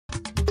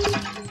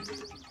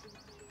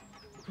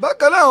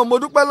bákan náà mo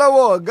dúpẹ́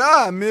lọ́wọ́ ọ̀gá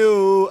mi o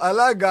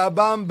alága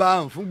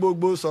bámbam fún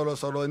gbogbo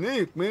sọ̀rọ̀sọ̀rọ̀ ní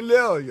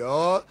ìpínlẹ̀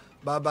Ọ̀yọ́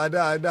bàbá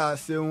dáadáa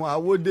ṣeun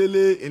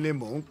Awódélé ilé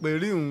mò ń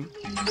perí un.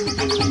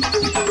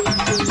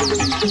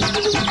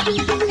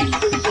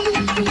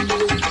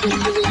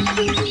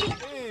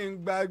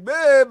 ìgbàgbé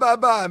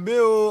bàbá mi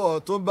o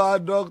ọ̀túnba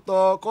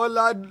Dr.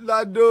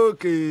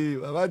 Kọ́ládókè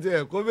bàbá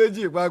tiẹ̀ kó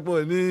méjì papọ̀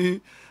ní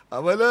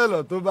àwọn náà lọ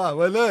tó bá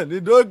àwọn náà ní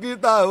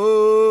dókítà o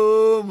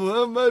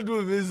Muhammadu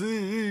misi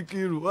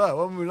ikiru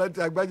àwọn ọmọ ìrántí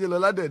agbájé lọ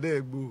ládẹ̀dẹ̀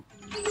ẹ̀gbò.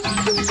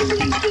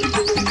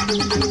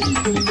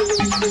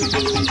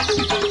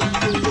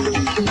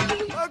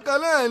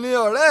 bákan náà ni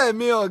ọ̀rẹ́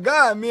mi ọ̀gá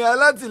mi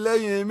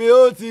alátìlẹyìn mi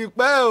ó ti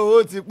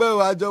pẹ́ o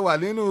àjọ wà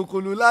nínú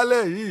kulu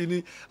lálẹ́ yìí ni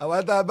àwa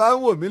tá a bá ń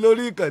wò mí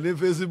lórí ìkànnì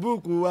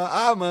Facebook wa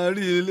a máa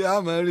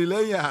rí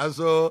lẹ́yìn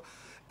aṣọ.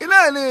 iná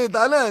ní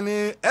ìta náà ni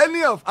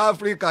any of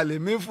Africa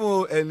lèmi fún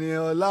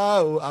Ẹniọlá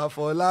o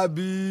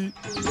Àfọlábí.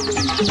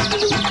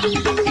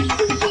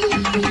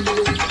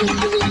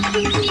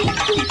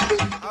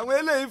 àwọn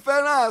eléyìí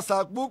fẹ́ràn àṣà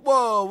púpọ̀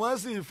wọ́n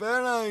sì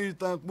fẹ́ràn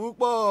ìtàn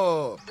púpọ̀.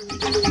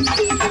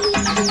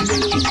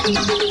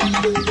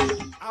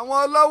 àwọn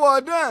ọlọ́wọ́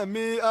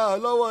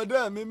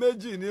ọdún mi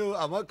méjì ni o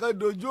àwọn kan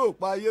dojú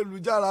òpó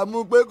ayélujára mú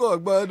pé kò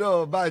gbọ́dọ̀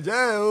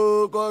bàjẹ́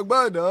o kò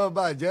gbọ́dọ̀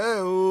bàjẹ́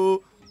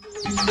o.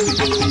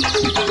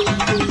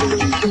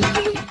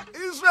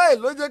 Israel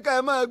ló jẹ́ ká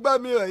ẹ máa gbọ́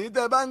mi ẹ̀yin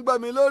tẹ́ bá ń gbọ́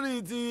mi lórí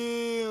ti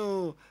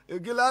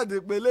ìgíláàdì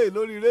pélé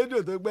lórí rédíò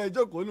tó gbẹ́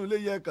ìjókòó nù lé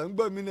yẹ kàn ń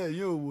gbọ́ mi náà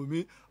ẹ̀yin ò wò mí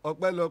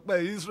ọpẹ́lọpẹ́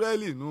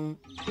Israeli nù.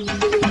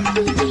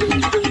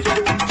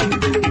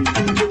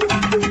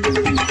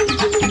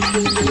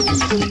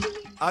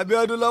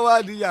 Abíọ́dún lọ́wọ́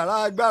di yàrá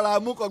agbára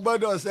mú kò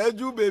gbọ́dọ̀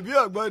ṣẹ́jú bèbí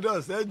ò gbọ́dọ̀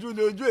ṣẹ́jú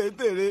ní ojú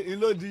ètèrè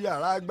ńlọ di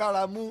yàrá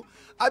agbára mú.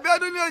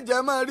 Abíọ́dún ní òjẹ́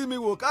máa rí mi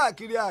wò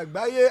káàkiri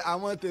àgbáyé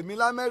àwọn tèmi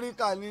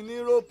l'Amẹ́ríkà ní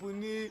Yúróòpù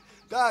ní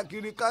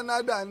káàkiri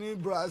Canada ní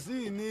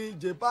Brazil ní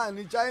Japan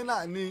ní China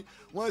ní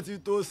wọ́n ti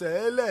tò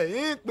sẹ́ẹ̀lẹ̀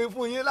yín pín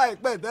fún yín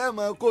láìpẹ́ tẹ́ ẹ̀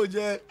mọ́ kó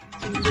jẹ.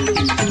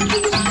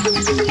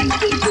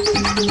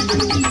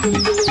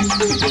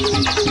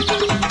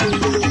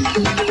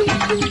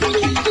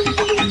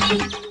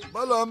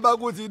 bọ́lọ̀ ń bá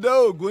kú ti dá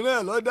ògùn náà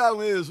lọ́dọ̀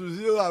àwọn èṣù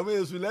sí àwọn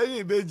èṣù lẹ́yìn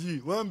ìbejì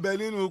wọ́n ń bẹ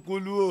nínú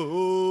kulu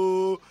o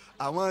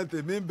àwọn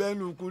tèmi ń bẹ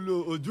nínú kulu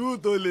ojú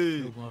tó lè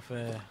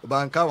bá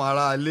ń káwọn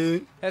ará ilé.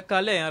 ẹ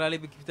kalẹ̀ yẹn ará ilé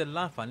bí kíkítẹ́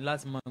láǹfààní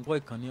láti máa gbọ́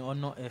ìkànnì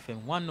ọ̀nà FM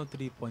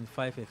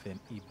 103.5 FM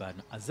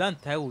Ìbàdàn Azan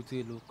Taiwo tó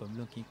yẹ ló kọ́ mi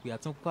ló kí n pé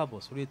àtúnkọ́ àbọ̀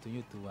sórí ètò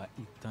yóò tó wa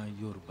Ìtàn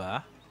Yorùbá.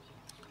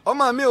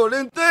 ọmọ mi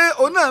òrèǹté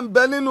òun náà ń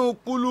bẹ nínú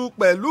kulu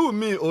pẹ̀lú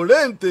mi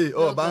òrèǹté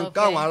ọba ń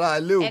káwọn ará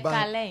ilé ò bá. ẹ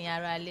kalẹ̀ yín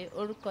ará ilé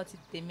orúkọ ti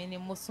tèmi ni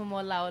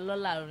Mosúnmọ́lá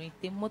Ọlọ́lá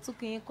Òrìǹté mo tún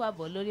kí yín kó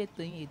àbọ̀ lórí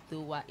ètò yín ètò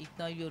wa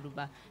Ìtàn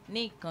Yorùbá ní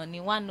ìkànnì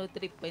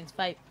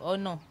 103.5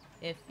 ọ̀nà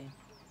FM.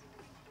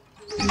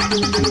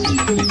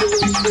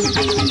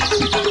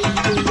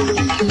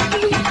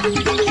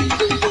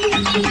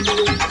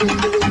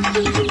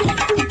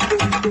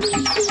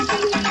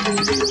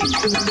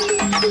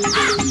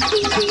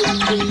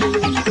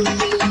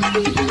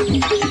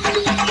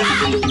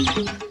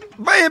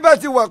 báyìí bá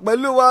ti wà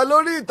pẹ̀lú wa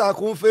lórí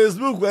ìtàkùn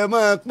Facebook ẹ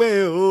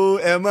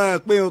máa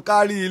pín o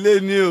kárí ilé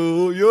ni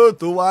o yóò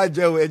tó wá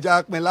jẹun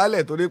ẹja pín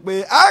lálẹ́ torí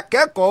pé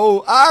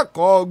akẹ́kọ̀ọ́ a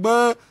kọ́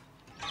ọgbọ́n.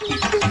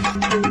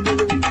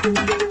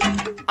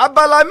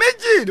 abala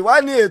méjì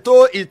wá ní ètò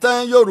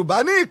Ìtàn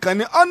Yorùbá ní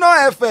ìkànnì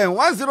ọ̀nà FM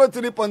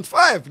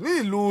 103.5 ní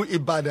ìlú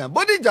Ìbàdàn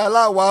Bódìjà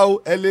láwa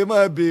o ẹ lè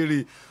máa béèrè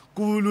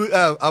kúlù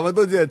àwọn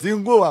tó tiẹ̀ ti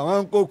ń gò àwọn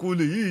ń kó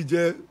kúlù yìí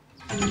jẹ.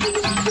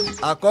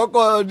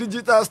 àkọ́kọ́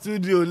digital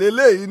studio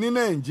lélẹ́yìí ní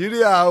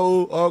Nàìjíríà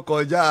o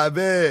ọkọjá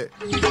bẹ́ẹ̀.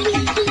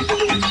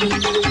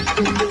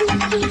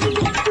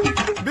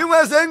 bí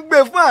wọ́n ṣe ń gbé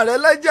fún Ààrẹ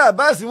Laji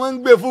Abbas wọ́n ń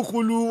gbé fún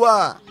kulu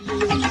wa.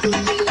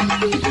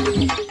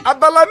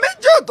 abala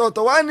méjì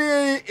ọ̀tọ̀ọ̀tọ̀ wá ní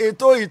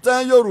ètò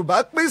Ìtàn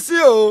Yorùbá pín sí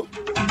o.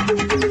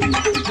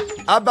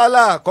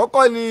 abala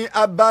àkọ́kọ́ ni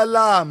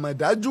abala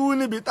àmọ̀dájú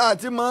níbi tá a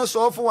ti máa ń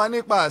sọ fún wa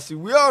nípa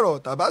àsìwé ọ̀rọ̀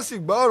tàbá sì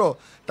gbọ́ ọ̀rọ̀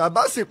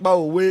tàbá sì pa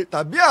òwe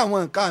tàbí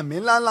àwọn nǹkan àmì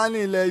ńláńlá ní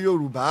ilẹ̀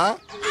Yorùbá.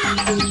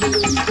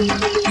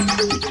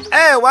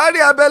 ẹ wá rí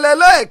abẹ́lẹ́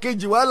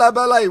lẹ́ẹ̀kejì wá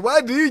labala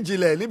ìwádìí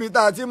ìjìnlẹ̀ níbi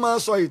tá a ti máa ń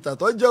sọ ìtàn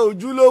tó jẹ́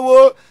ojúlówó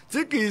tí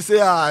kì í ṣe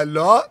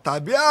àlọ́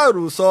tàbí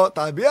àròsọ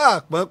tàbí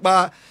àpọ́npa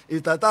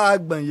ìtàn tá a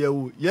gbọ̀n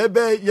yẹ̀wò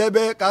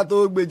yẹ́bẹ́yẹ́bẹ́ ká tó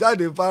gbé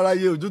jáde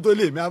fáráyé ojú tó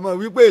lè mí a mọ̀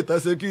wípé ìtàn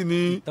ṣe kí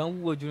ni. ìtàn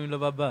wúwo jù ní lọ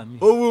bàbá mi.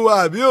 ó wúwo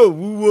àbí ò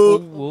wúwo. ó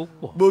wúwo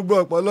pọ̀. gbogbo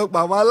ọ̀pọ̀lọpọ̀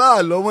àwọn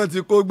aláàlọ́ wọn ti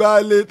kó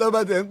gbáálé tó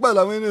bá tẹ̀ ń pà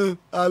láwọn inú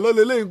àlọ́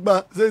lélẹ́yìn pa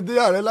ṣé tí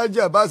Ààrẹ Laji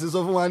Abbas sọ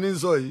fún wa ní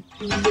sọ yìí.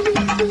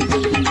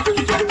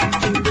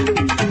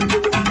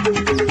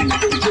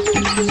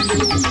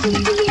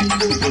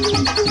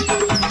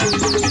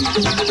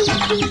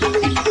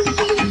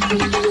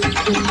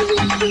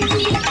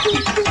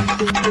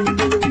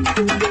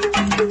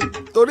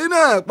 torí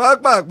náà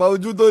pápápá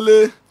ojú tó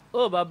lé.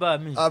 ó bàbá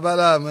mi.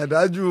 abala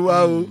àmọ̀dájú wa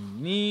o.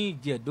 ní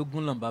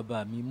ìjẹ̀dógún lọ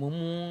bàbá mi mo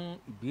mú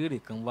ìbéèrè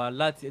kan wá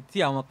láti tí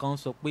àwọn kan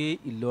sọ pé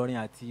Ìlọrin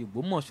àti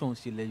Ògbómọ̀ṣọ́ ń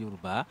ṣẹlẹ̀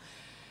Yorùbá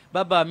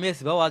bàbá mi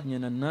ẹ̀sìn bá wà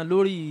yànnàná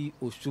lórí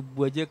Òṣogbo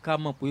ẹ jẹ́ ká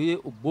mọ̀ pé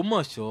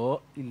Ògbómọ̀ṣọ́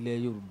ilẹ̀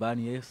Yorùbá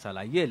ni ẹ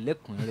ṣàlàyé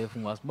ẹ̀lẹ́kùnrin rẹ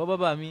fún wa ṣùgbọ́n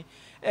bàbá mi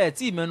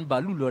tí ìmẹ́nu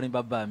bàálù lọrin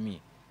bàbá mi.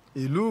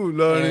 ìlú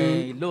Ìlọrin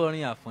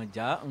Ìlọrin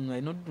Àfọ̀njá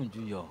ẹnu dùn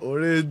jù yọ.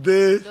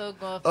 òrèdè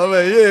ọmọ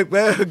yìí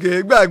pẹ́ kì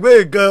í gbàgbé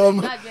nǹkan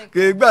ọmọ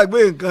kì í gbàgbé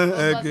nǹkan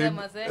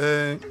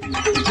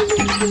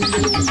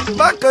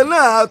bákan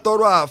náà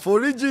tọrọ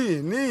àforíjì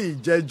ní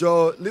ìjẹjọ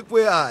nípé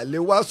a lè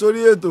wá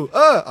sórí ètò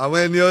àwọn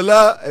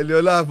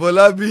Ẹniọlá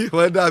Afọlábí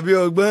wọn dàbí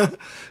ọgbọ́n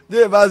tí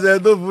ìbáṣẹ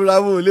tó fura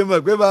wọn ò lè mọ̀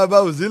pé bàbá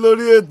ò sí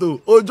lórí ètò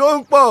òjò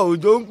ń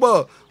pọ̀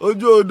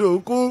ojú odò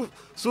kún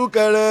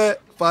súnkẹrẹ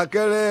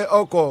fàkẹrẹ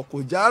ọkọ̀ kò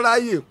já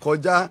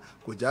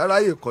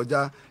ráyè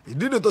kọjá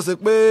ìdí nìyí tó ṣe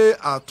pé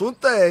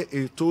àtúntẹ̀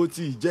ètò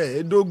ti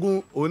ìjẹ́ẹ̀ẹ́dógún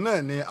òun náà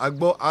ni a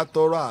gbọ́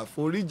atọrọ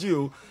àforíjì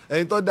o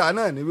ẹni tó dáa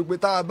náà ni wípé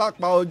tá a bá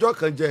pa ọjọ́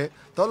kan jẹ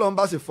tọ́lọ́run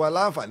bá sì fún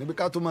aláǹfààní bí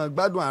ká tó máa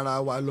gbádùn ara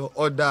wa lọ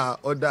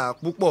ọ̀dà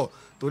púpọ̀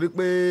torí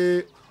pé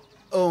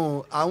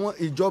àwọn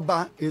ìjọba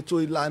ètò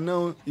ìlànà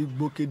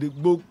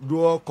ìgbòkègbodò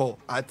ọkọ̀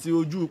àti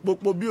ojú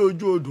pópó bí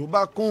ojú odò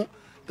bá kún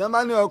tẹ́ bá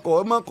ní ọkọ̀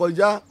ọmọ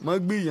kọjá mọ́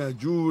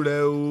gbìyànjú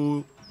rẹ̀ o.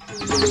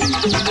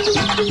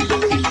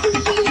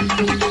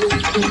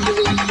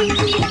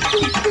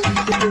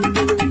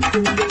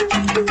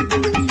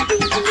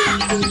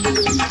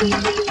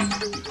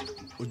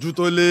 ojú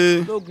tó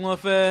lé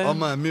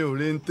ọmọ mi ò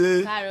rente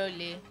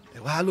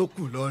ẹ̀wá ló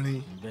kù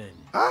lọ́rin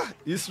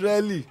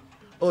Ísírẹ́lì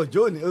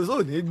ọjọ́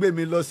òní gbé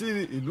mi lọ sí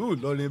ìlú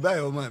Ìlọrin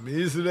báyìí ọmọ mi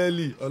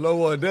Ísírẹ́lì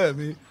ọlọ́wọ́ ọdẹ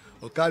mi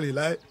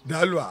ọ̀kárìláì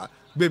dálùá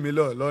gbé mi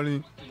lọ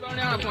lọ́rin.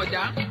 Ìlọrin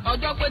Àfọ̀njá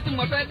ọjọ́ pé tí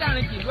mo fẹ́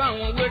dárin kìlú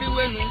àwọn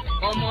wéríwénu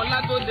ọmọ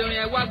ọlátòdìrín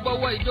ẹ wá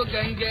gbọ́wọ́ ìjó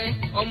gẹ́ngẹ́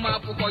ọmọ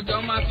àfọkọ̀jọ́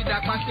máa fi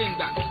dapá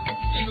kéǹgbà.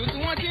 ìlú tí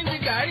wọ́n ti ń di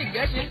gàárì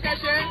gẹ́sí ń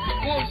kẹ́sẹ́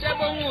wọn ò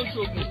ṣẹ́bọ̀ wọn ò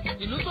ṣògùn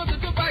ìlú tó ti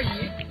tó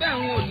báyìí bẹ́ẹ̀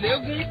wọn ò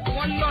léegun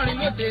wọn lọ́rin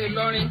lóde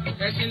Ìlọrin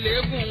ẹ̀sìn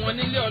léegun wọn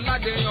nílé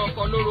ọ̀làdẹ̀rin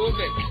ọkọ̀ lóró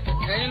bẹ̀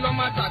ẹ̀yin lọ́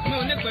máa tàpín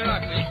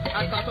onípẹ̀ràpín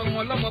àtàtọ̀mọ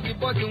ọlọ́mọ fi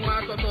bọ́ọ̀dì wọn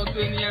aṣọ̀tọ̀ tó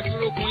ènìyàn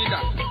dúró kun ìdà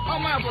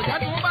ọmọ Àfọ̀njá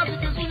tí wọ́n bá fi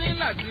sún ní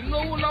làtí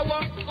lówó lọ́wọ́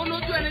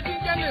olójú ẹni tí ń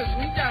jẹ́ lè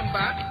sún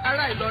jàǹbá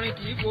ará Ìlọrin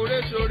kì í forí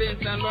ṣoore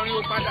nǹkan lọ́rin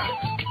ó padà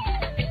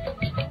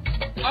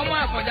ọmọ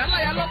Àfọ̀njá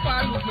láyà lọ́pàá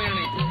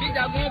alùpìnrin bí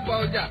jagun bọ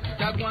ọjà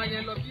jagun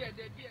ayẹn lọ bí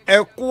ẹ̀jẹ̀ bí ẹ̀jẹ̀.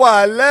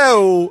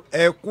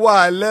 ẹ kú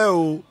alẹ́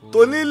o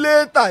tonílé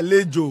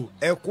tàlejò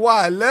ẹ kú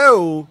alẹ́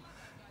o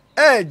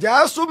ẹ̀já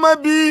súnmọ́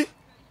bí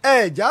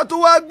ẹ̀já tó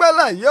wá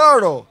gbẹ́láyé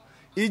ọ̀rọ̀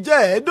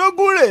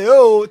ìjẹ́ẹ̀ẹ́dógún rèé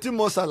o tí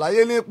mo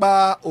ṣàlàyé nípa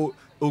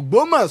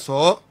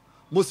Ògbómọ̀ṣọ́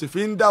mo sì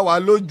fi ń dá wa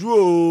lójú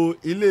o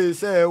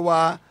iléeṣẹ́ wa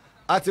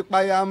àti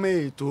payamọ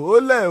ètò ó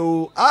lẹ̀ o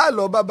a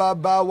lọ bá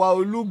bàbá wa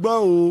Olúgbọ́n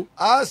o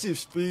a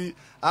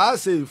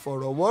ṣe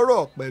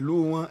ìfọ̀rọ̀wọ́rọ̀ pẹ̀lú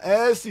wọn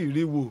ẹ sì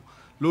rí wò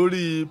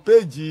lórí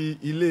péjì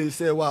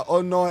iléeṣẹ́ wa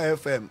ọ̀nà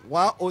FM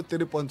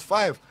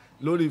 103.5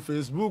 lórí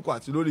Facebook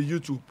àti lórí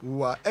YouTube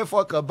wa ẹ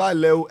fọkàn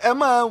balẹ̀ o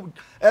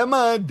ẹ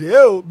máa dé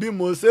o bí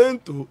mo ṣe ń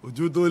tò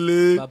ojú tó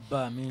lé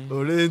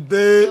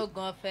òrèǹdé.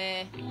 lóògùn ọ̀fẹ́.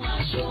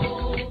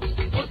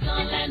 ó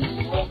tán lẹ́nu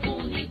okùn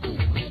níkùn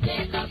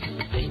ẹ̀jẹ̀ ká sùn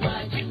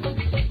síwájú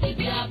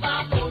ibi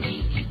àbáborí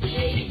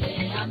ìdílé ilẹ̀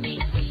àmì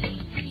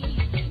ìtì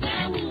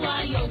mẹ́rù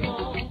ayọ̀wọ̀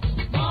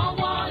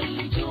mọ́wọ́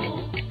ìjó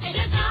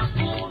ẹ̀jẹ̀ ká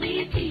forí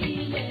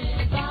ilẹ̀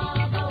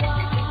bàbá wa.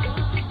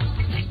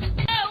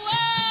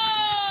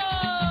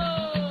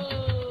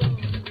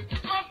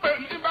 wọ́n pè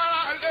ní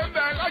bára lé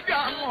bẹ́ẹ̀ lọ́jà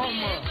àwọn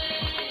ọmọ.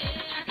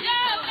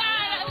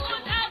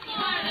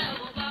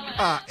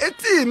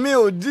 etí mi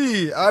ò di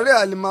ààrẹ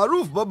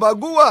alimaruf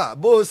bọ́bagúwà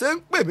bó o ṣe ń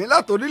pè mí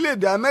láti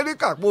orílẹ̀-èdè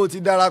Amẹ́ríkà pé o ti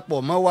darapọ̀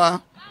mọ́ wa.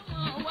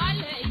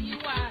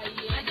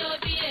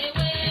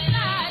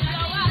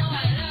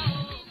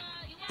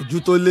 ojú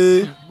tó lé.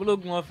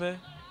 gbólógun ọ̀fẹ́.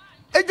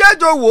 ẹ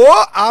jẹ́jọ wò ó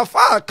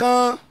àáfàá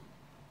kan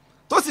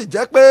tó sì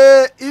jẹ́ pé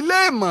ilé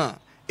ìmọ̀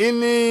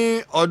ìní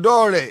ọ̀dọ́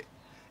rẹ̀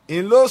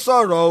ń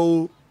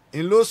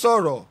ló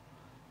sọ̀rọ̀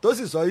tó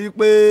sì sọ yìí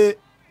pé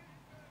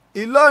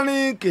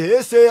Ìlọrin kìí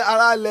ṣe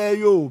aráàlẹ̀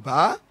Yorùbá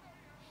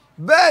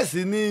bẹ́ẹ̀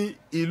sì ni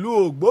ìlú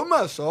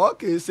Ògbómọ̀ṣọ́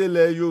kìí ṣe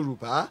ilẹ̀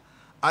Yorùbá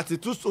àti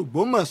tún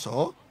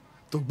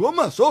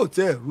tògbómọ̀ṣọ́ ò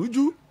tẹ̀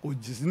rújú kò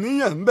jì sí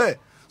níyàn ń bẹ̀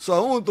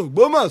sọ̀hún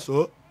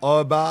tògbómọ̀ṣọ́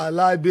ọba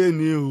aládé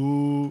ni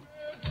o.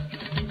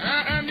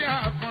 ẹni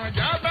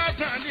Àfọ̀njá bá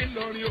tàn ní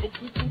Ìlọrin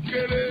òkúkú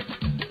kéré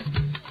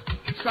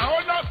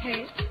sàólọ́tún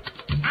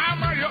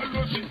amáyọ̀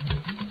lọ́sì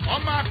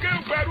ọmọ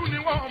akéwìpẹ̀rù ni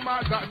wọ́n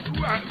máa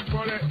ṣàdúrà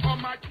ìkọrẹ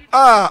ọmọ ají.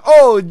 ó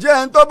jẹ́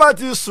ẹni tó bá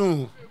ti sùn.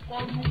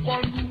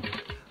 kọlùkọlù.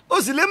 ó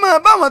sì lè máa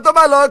báwọn tó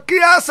bá lọ kí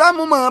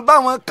ásámù máa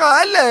báwọn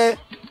kálẹ̀.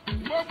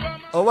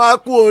 ọwọ́ á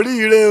kú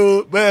oríire o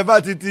bẹ́ẹ̀ bá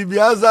ti ibi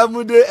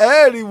ásámúdé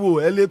rí wò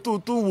ẹ lè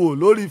tuntun wò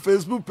lórí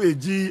Facebook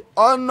page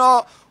ọ̀nà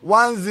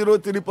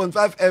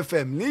 103.5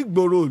 FM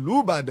nígboro ìlú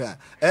Ìbàdàn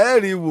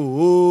rí wò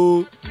ó.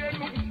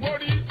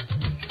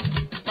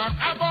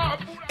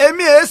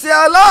 èmi èé ṣe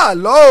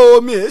aláàlọ́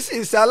o mi èé sì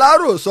ṣe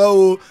aláròsọ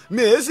o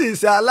mi èé sì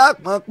ṣe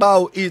alápọ̀npa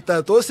o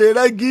ìtàn tó ṣe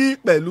rẹ́gí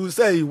pẹ̀lú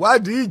iṣẹ́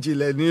ìwádìí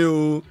ìjìnlẹ̀ ni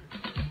o.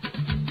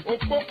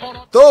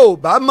 tó o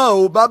bá mọ̀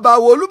o bàbá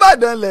wo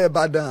Olúbàdàn lẹ̀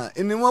Ìbàdàn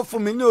ni wọ́n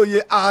fún mi ní oyè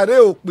Aare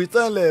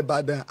òpìtàn lẹ̀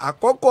Ìbàdàn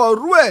àkọ́kọ́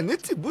rú ẹ̀ ní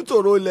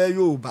tìbútòrò ilẹ̀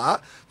Yorùbá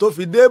tó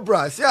fi dé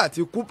Brazil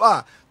àti Cooper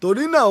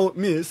torí náà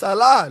mi ì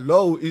ṣaláàlọ́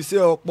o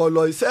iṣẹ́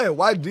ọpọlọ iṣẹ́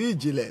ìwádìí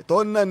ìjìnlẹ̀ tó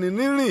ń náni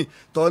nírìn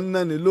tó ń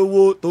náni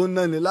lówó tó ń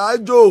náni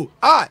láàjò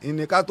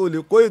ìníká tó lè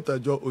kó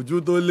ìtànjọ ojú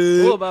tó lé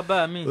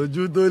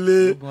ojú tó lé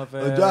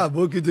ojú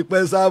àbókí ti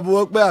pẹ́ sábó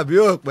ọpẹ́ àbí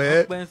ọ̀pẹ́.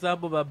 ọpẹ́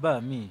sábó bàbá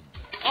mi.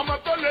 ọmọ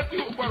tó lè ti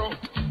gbọ̀rọ̀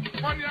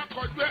wọ́n ní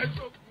akọ̀jú ẹ̀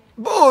tó.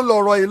 bó o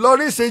lọ̀rọ̀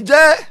Ìlọrin ṣe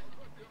jẹ́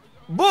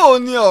bó o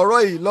ní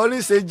ọ̀rọ̀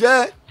Ìlọrin ṣe jẹ́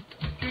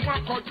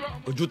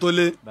ojú tó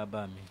lé.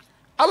 bàbá mi.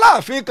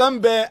 Aláàfin kan ń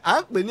bẹ à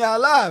ń pè ní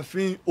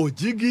Aláàfin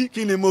Òjìgí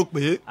kí ni mo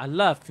pè é.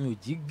 Aláàfin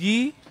Òjìgí.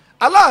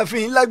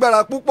 Aláàfin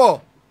lágbára púpọ̀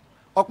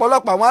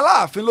ọ̀pọ̀lọpọ̀ àwọn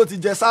aláàfin ló ti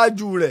jẹ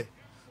ṣáájú rẹ̀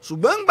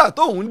ṣùgbọ́n ńgbà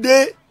tóun dé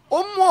ó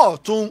mú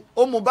ọ̀tún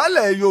ó mú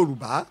bálẹ̀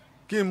Yorùbá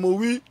kí n mo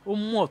wí. ó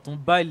mú ọ̀tún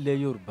bá ilẹ̀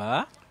Yorùbá.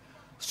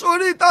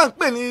 sórí tá à ń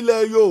pè ní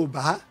ilẹ̀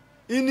Yorùbá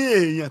ní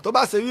èèyàn tó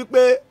bá ṣe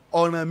wípé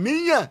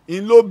Ọ̀rànmíyàn ń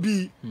ló bí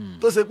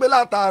tó ṣe pé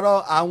látara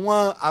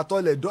àwọn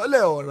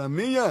àtọlẹ̀dọ́lẹ̀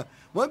Ọ̀rànmíyàn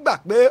wọ́n gbà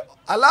pé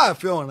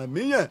Aláàfin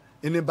Ọ̀rànmíyàn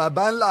ni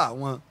baba ńlá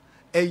wọn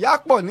ẹ̀yà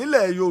pọ̀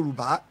nílẹ̀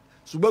Yorùbá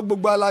ṣùgbọ́n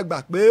gbogbo alágbà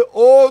pé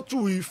Òòtù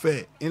Ifẹ̀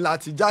ńlá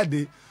ti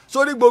jáde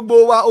sórí gbogbo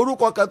wa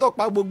orúkọ kan tó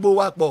pa gbogbo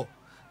wa pọ̀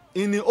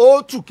ìní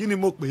Òòtù kí ni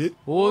mo pè é.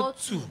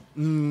 Òòtù.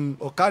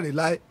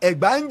 ọ̀kàrẹ̀láì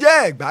Ẹ̀gbá ń jẹ́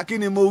Ẹ̀gbá kí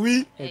ni mo wí.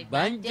 Ẹ̀gbá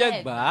ń jẹ́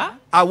Ẹ̀gbá.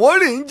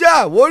 Àwórì ń jẹ́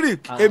Àwórì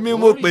èmi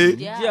mo pè é. Àwórì ń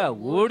jẹ́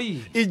Àwórì.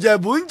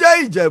 Ìjẹ̀bú ń jẹ́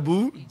Ìjẹ̀bú.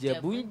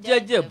 Ìjẹ̀bú ń jẹ́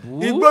Jẹ̀bú.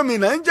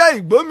 Ìgbómìnà ń jẹ́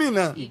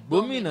Ìgbómìnà.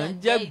 Ìgbómìnà ń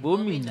jẹ́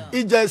Ìgbómìnà.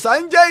 Ìjẹ̀ṣà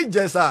ń jẹ́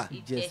Ìjẹ̀ṣà.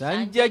 Ìjẹ̀ṣà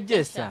ń jẹ́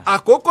Jẹ̀ṣà.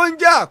 Àkókó ń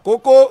jẹ́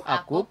Àkókó.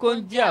 Àkókó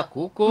ń jẹ́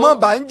Àkókó.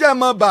 Mọ̀bà ń jẹ́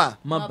Mọ̀bà.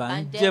 Mọ̀bà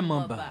ń jẹ́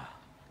Mọ̀bà.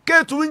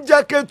 Kétu ń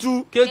jẹ́ Kétu.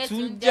 Kétu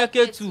ń jẹ́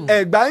Kétu.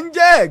 Ẹ̀gbá ń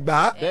jẹ́ Ẹ̀gbá.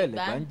 bẹ́ẹ̀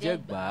lẹ̀gbá ń jẹ́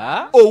Ẹ̀gbá.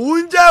 Òwu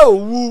ń jẹ́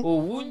Òwu.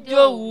 Òwu ń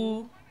jẹ́ Òwu.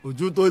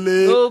 ojú tó lé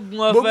Lógún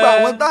ọ̀fẹ́. gbogbo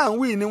àwọn tá à ń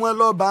wí ni wọ́n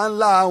lọ́ba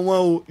ńlá wọn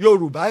o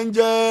Yorùbá ń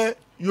jẹ́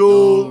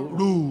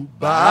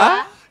Yorùbá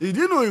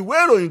ìdínú ìwé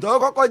ìròyìn tó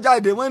kọ́kọ́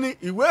jáde wọ́n ní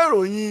ìwé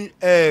ìròyìn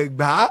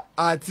Ẹ̀gbá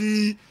àti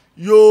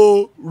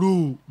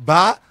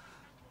Yorùbá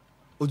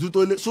ojú tó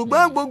lé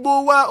ṣùgbọ́n gbogbo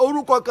wa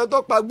orúkọ kan tó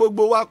pa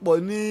gbogbo wa pọ̀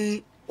ní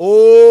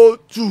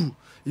Òòtù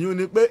ìyún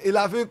ni pé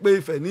ìlà fi ń pe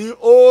Ifẹ̀ ní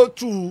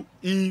Òòtù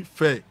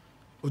Ifẹ̀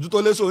ojú tó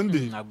lé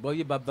sóńdè.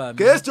 àgbọ́yé bàbá mi.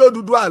 kèé ṣe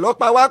Odùduwà ló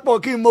pa wá pọ̀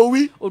kí n mo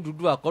wí.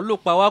 Odùduwà kọ́ ló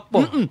pa wá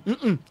pọ̀.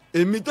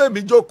 èmi tèmi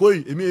jókòó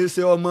yìí èmi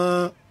ṣe ọmọ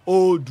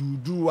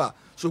Odùduwà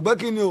ṣùgbọ́n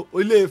kí ni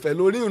Ilé Ifẹ̀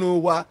lórí ìrun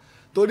wa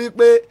torí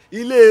pé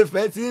Ilé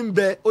Ifẹ̀ ti ń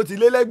bẹ ó ti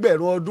lé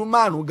lẹ́gbẹ̀rún ọdún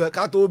 5 gan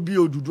ká tó bí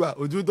Odùduwà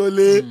ojú tó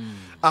lé.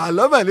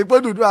 àlọ́mọ̀ ní pé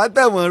Odùduwà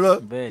tẹ̀wọ̀n rọ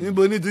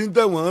níbo ni ti ń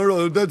tẹ̀wọ̀n rọ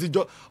ọdún ti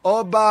jọ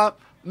ọba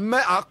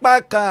apá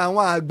kan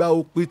àwọn àgbà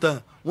òpìtàn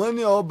wọ́n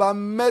ní ọba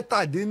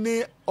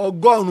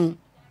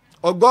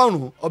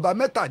mẹ́tàdínlọ́gọ́rùn-ún ọba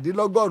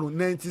mẹ́tàdínlọ́gọ́rùn-ún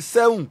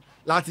 97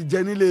 láti jẹ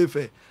nílé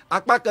Ifẹ̀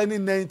apá kan ní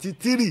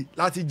 93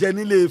 láti jẹ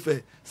nílé Ifẹ̀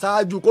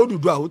ṣáájú kó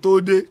Odùduwà ó tó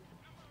dé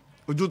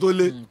ojú tó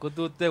lé. kó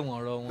tó tẹ̀wọ̀n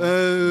rọ wọn.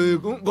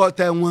 kó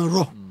tẹ̀wọ̀n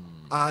rọ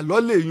àlọ́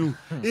lè yùn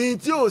ìyìn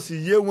tí ò sì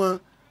yé wọn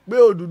pé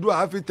Odùduwà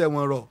á fi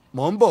tẹ̀wọ̀n rọ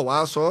mọ̀ ń bọ̀ wá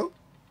sọ.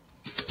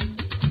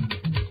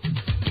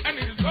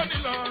 ẹni tó ní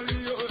lọ rí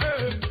o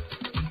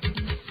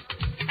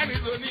ẹni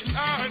tó ní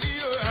lọ rí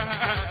o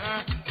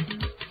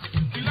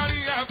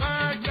Ìlọrin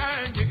àbájá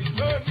ẹni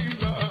tó ní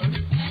lọ rí.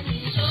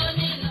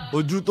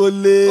 ojú tó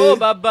lé ó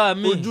bàbá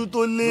mi ojú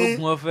tó lé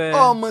Lógún ọ̀fẹ́.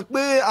 ọmọ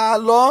pé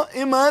àlọ́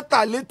ìmọ̀ ń tà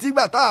létí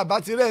gbà tá a bá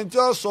ti rẹ̀ ń tí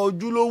ó sọ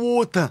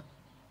ojúlówó tàn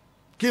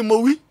kí mo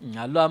wí.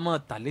 àlọ́ àmọ́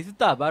tàlẹ́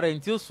títà àbára ẹni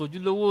tí ó sojú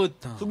lówó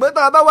tán. ṣùgbọ́n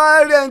tá a bá wá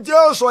rí ẹni tí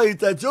ó sọ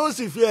ìtàn tí ó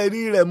sì fi ẹ̀rí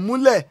rẹ̀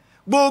múlẹ̀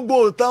gbogbo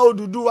ìtàn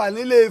Odùduwà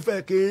nílé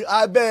Ifẹ̀ kì í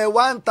abẹ́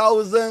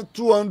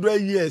 1200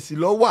 years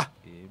ló wà.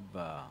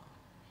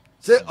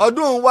 ṣé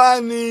ọdún wa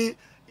ni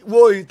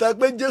wo ìtàn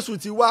pé Jésù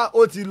ti wá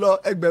ó ti lọ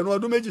ẹgbẹ̀rún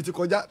ọdún méjì ti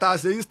kọjá tá a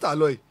ṣe Easter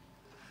lọ yìí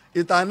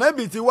ìtàn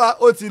Ànábì ti wá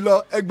ó ti lọ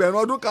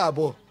ẹgbẹ̀rún ọdún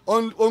kààbọ̀ ó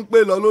ń pè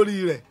lọ lórí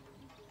rẹ̀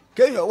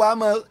kéèyàn wá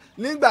mọ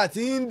nígbà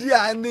tí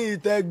India ní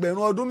ìtàn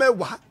ẹgbẹ̀rún ọdún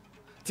 10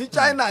 tí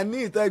China ní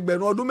ìtàn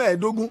ẹgbẹ̀rún ọdún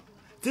 15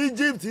 tí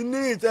Egypt ní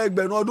ìtàn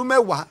ẹgbẹ̀rún ọdún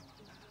 10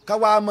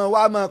 káwa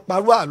wá mọ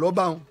parọ́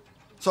àlọ́bà wọn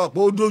sọ pé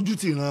ó dójú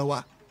tì ràn wá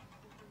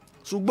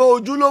ṣùgbọ́n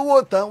ojúlówó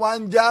tán wá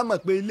ń já mọ̀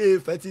pé Ilé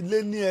Ifẹ̀ ti lé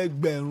ní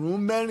ẹgbẹ̀rún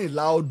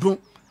 14 ọdún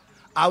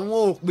àwọn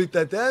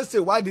òpìtàn tẹ́ ń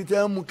ṣèwádìí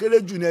tẹ́ ń mú kéré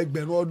jù ní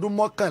ẹgbẹ̀rún ọdún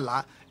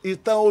 11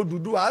 ìtàn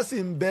Odùduwà sì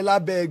ń bẹ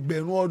lábẹ́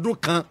ẹgbẹ̀rún ọdún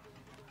kan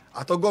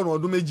àtọgọ́rùn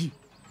ọdún 2.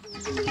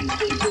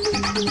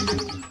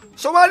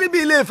 sọwárí bí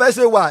Ilé Ifẹ̀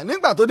ṣe wà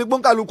nígbà tó di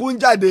pọ́nkálukú ń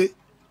jáde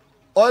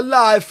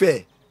ọlá Ifẹ̀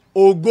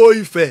ògo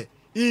Ifẹ̀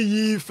iyì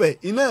Ifẹ̀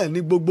iná ní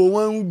gbogbo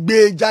wọn ń gbé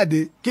jáde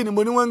kí ni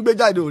mo ní wọ́n ń gbé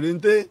jáde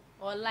òrèǹté.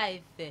 ọlá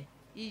Ifẹ̀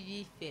iyì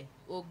Ifẹ̀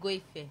ògo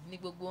Ifẹ̀ ní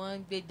gbogbo wọn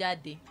ń gbé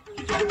jáde.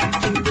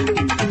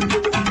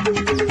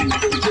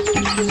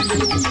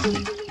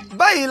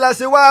 báyìí la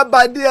ṣe wá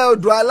bá dé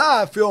ọ̀dọ̀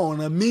Aláàfin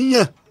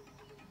Ọ̀rànmíyàn.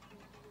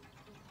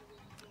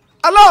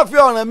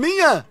 Aláàfin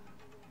Ọ̀rànmíyàn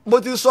mo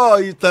ti sọ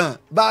ìtàn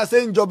bá a ṣe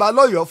ń jọba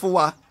lọ́yọ̀ọ́ fún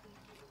wa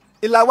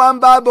ìlà wa ń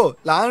bá bọ̀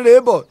là ń rè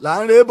bọ̀ là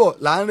ń rè bọ̀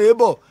là ń rè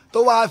bọ̀ tó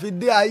wáá fi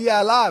dé ayé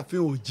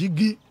aláàfin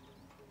òjìgí.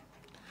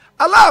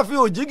 aláàfin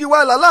òjìgí wà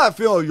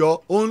láláàfin Ọ̀yọ́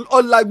òun ó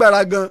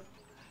lágbára gan.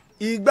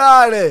 ìgbà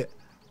rẹ̀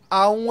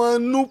àwọn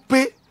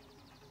núpé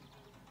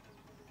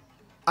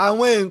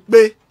àwọn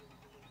èǹpe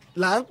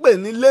là ń pè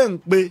ní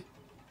léǹpe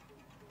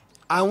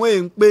àwọn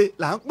èǹpe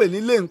là ń pè ní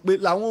léǹpe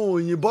làwọn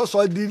òyìnbó sọ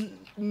di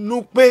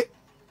núpé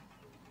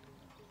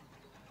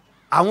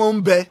àwọn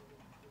ń bẹ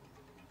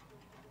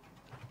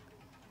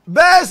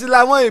bẹ́ẹ̀ sì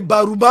làwọn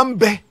ìbàrùbá ń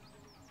bẹ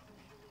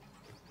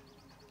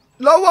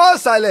lọ́wọ́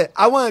ọ̀sàlẹ̀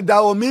àwọn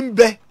ìdàwọ̀mí ń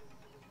bẹ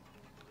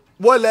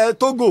wọlé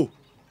Tógò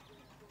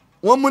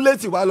wọ́n mú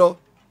létí wá lọ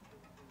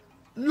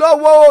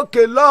lọ́wọ́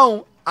òkè lọ́hùn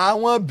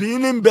àwọn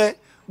Bìíní ń bẹ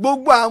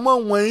gbogbo àwọn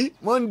wọ̀nyí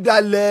wọ́n ń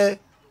dalẹ̀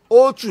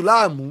òtù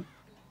láàmú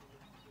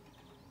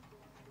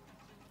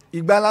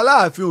ìgbàlá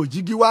láàfin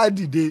òjìgí wá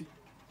dìde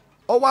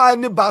ó wá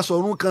ní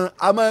Basọ̀run kan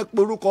a máa ń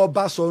porúkọ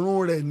Basọ̀run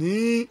rẹ̀ ní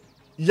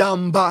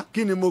Yamba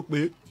kí ni mo pè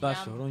é.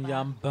 Basọ̀run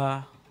Yamba.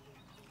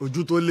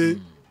 ojú tó lé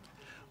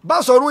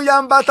Basọ̀run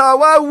Yamba tá a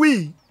wá wí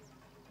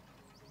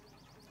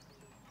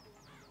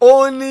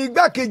òun ni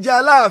igbákejì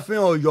Aláàfin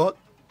Ọ̀yọ́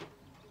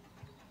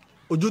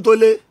ojú tó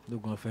lé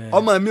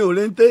ọmọ mi ò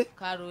rente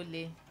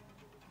Kárólé.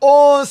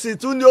 ó sì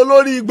tún ní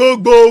olórí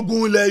gbogbo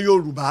ogun ilẹ̀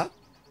Yorùbá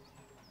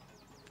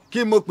kí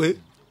mo pè é.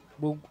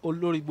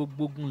 olórí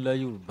gbogbo ogun ilẹ̀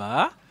Yorùbá.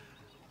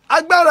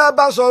 agbára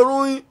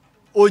Basọ̀run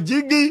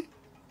òjìgí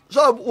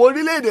sọ́ọ̀bù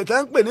orílẹ̀-èdè tẹ́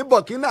ń pè ní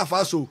Burkina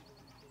Faso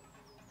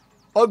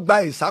ó gba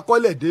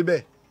ìsákọ́lẹ̀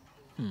débẹ̀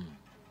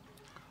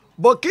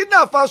Burkina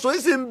Faso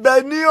yìí sì ń bẹ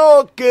ní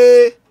òkè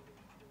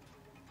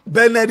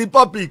Benin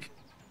Republic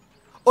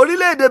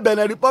orílẹ̀-èdè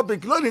Benin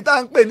Republic lónìí tá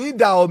à ń pè ní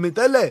Dahomey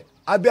tẹ́lẹ̀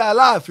abẹ́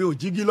Aláàfin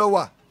òjìgí ló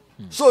wà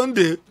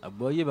Sóńdè.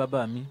 àgbọ̀yé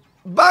bàbá mi.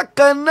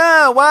 bákan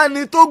náà wá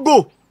ní Tógò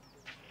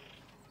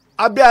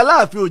abẹ́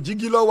Aláàfin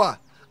òjìgí ló wà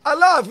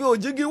Aláàfin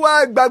òjìgí wá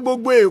gba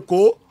gbogbo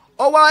Èkó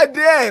ó wá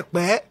dé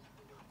Ẹ̀pẹ́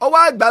ó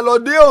wá gbà lọ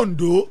dé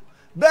Oǹdó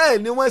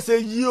bẹ́ẹ̀ ni wọ́n ṣe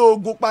yí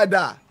ogun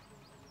padà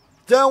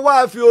tẹ́ ń wá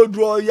fi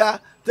odò Ọya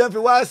tẹ́ ń fi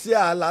wá ṣe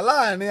ààlà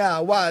láàrin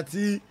àwa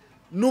àti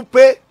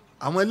Núpé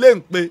àwọn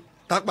léǹpe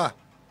Tápà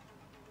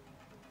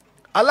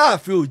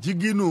Aláàfin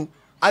òjìgí nù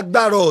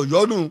agbára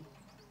Ọ̀yọ́ nù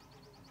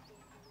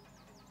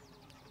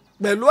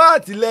pẹ̀lú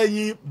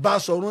àtìlẹ́yìn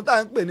Basọ̀run tá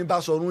à ń pè ní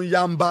Basọ̀run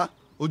Yamba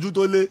ojú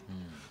tó lé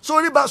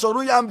sórí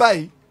Basọ̀run Yamba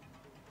yìí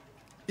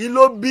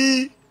ìlò bí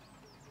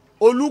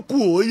Olúkù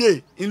Òye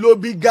ìlò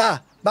bí Gáà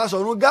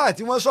Basọ̀run Gáà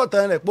tí wọ́n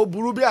sọ̀tàn rẹ̀ pé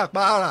burú bí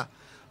àpáàrà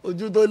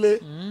ojú tó lé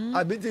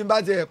àbí tí n bá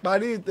ti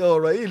parí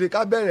ọ̀rọ̀ yìí lè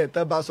ká bẹ̀rẹ̀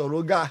tán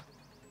Basọ̀run Gáà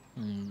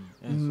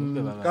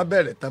ká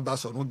bẹ̀rẹ̀ tán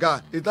Basọ̀run Gáà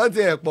ìtàn ti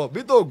ẹ̀ pọ̀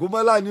bí tó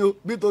Ògúnmọ́lá ni o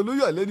bí tó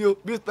Olúyọ̀lé ni o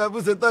bí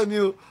Tẹ́fúnṣetán ni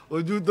o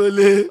ojú tó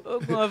lé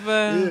ogun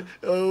ọ̀fẹ́.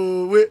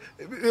 òwe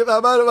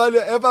bàbá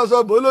rẹ ẹ fà sọ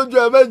bó lójú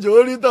ẹ mẹ́jọ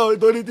orí tán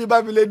torí tí bá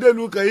fi lè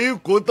délùú kan yìí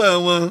kó tán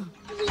wọn.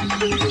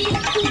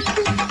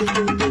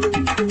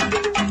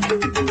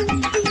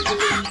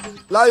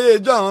 láyé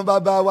ìjọ àwọn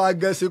bàbá wa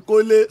gẹ̀ẹ́sì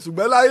kólé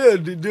ṣùgbọ́n láyé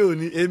òdìdí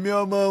òní èmi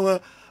ọmọ wọn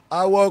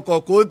àwọ̀ ọkọ̀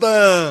kó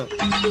tán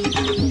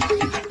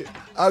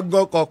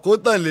agọkọ̀ kó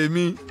tán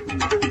lèmi.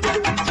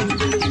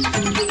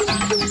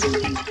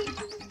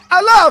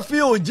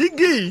 Aláàfin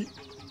òjìgí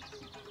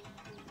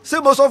ṣé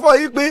mo sọ fún ọ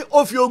yìí pé ó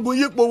fi ogun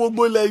yípo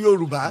gbogbo ilẹ̀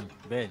Yorùbá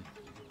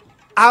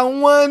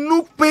àwọn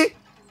Núpé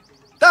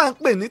tá à ń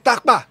pè ní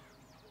Tápà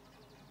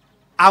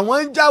àwọn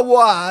ń jáwọ́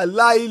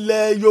ààlà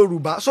ilẹ̀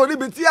Yorùbá sọ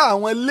níbi tí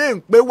àwọn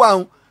léǹpé wà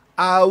ń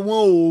àwọn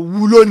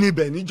Òwu ló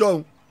níbẹ̀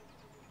níjọ́hun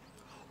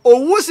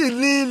Òwu sì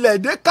ní ilẹ̀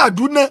dé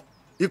Kaduna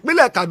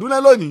ìpínlẹ̀ Kaduna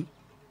lónìí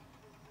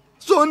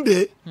Sóńdè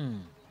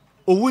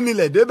Òwu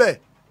nílẹ̀ débẹ̀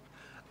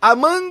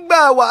àmọ́ ń gbà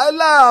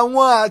wàhálà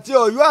àwọn àti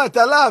Ọ̀yọ́ àti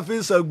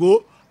Aláàfin Ṣàngó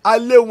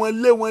alé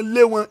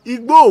wọn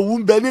igbó Òwu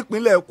ń bẹ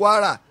nípínlẹ̀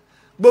Kwara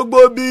gbogbo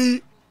bíi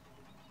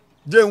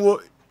jẹ́wọ́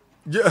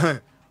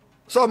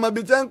sọmọ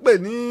bíi tẹ́ ń pè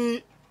ní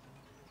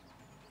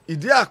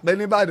Ìdí Àpẹ́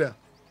nìbàdàn.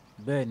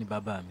 bẹ́ẹ̀ ni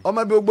bàbá mi.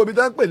 ọmọ bíi gbogbo bíi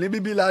tẹ́ ń pè ní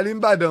bíbí la rí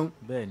nìbàdàn.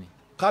 bẹ́ẹ̀ ni.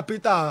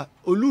 kápítà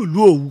olúùlú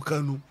Òwu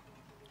kan nu.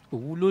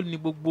 Òwu ló ní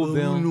gbogbo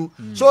bẹ́ẹ̀ nu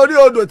sórí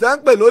odò tẹ́ ń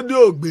pè lóde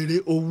Ògbèrè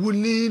Òwu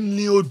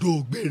ní odò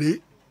Ògbèrè.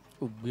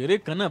 Ògbèrè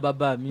kan náà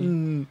bàbá mi.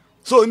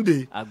 Sóńdè.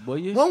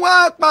 àgbọ́yé. wọ́n wá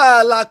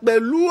pààlà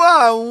pẹ̀lú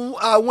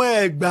àwọn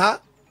Ẹ̀gbá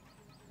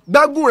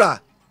Gbàgùrà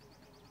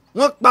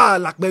wọ́n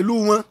pààlà pẹ̀lú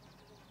wọn.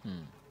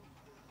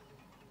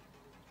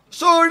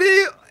 sórí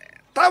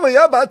táwọn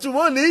èèyàn bá tún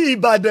wọ́n ní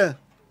Ìbàdàn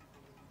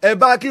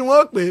Ẹ̀bá kí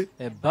wọ́n pè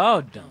é. Ẹ̀bá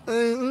Ọ̀dàn.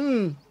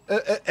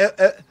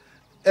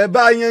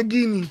 Ẹ̀bá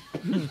Yangi ni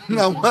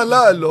àwọn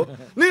aláàlọ́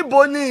níbo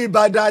ni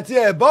Ìbàdàn àti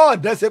Ẹ̀bá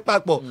Ọ̀dàn ṣe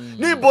papọ̀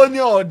níbo ni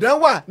Ọ̀dàn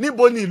wà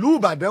níbo ni ìlú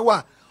Ìbàdàn wà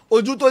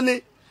ojú tó lé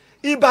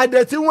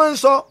Ìbàdàn tí wọ́n ń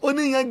sọ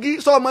oníyangi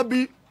sọmọ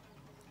bíi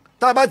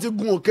tá a bá ti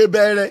gun òkè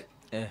bẹ̀rẹ̀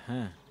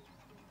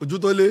ojú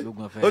tó lé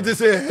o ti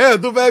ṣe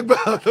tó fẹ́ gbà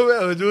tó fẹ́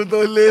ojú tó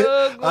lé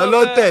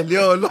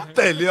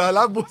ọlọ́tẹ̀lé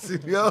alábòsí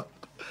ni ọ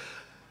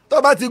tó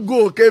bá ti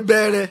gun òkè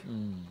bẹ̀rẹ̀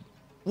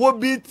wo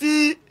bi tí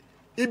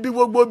ibi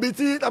gbogbo bi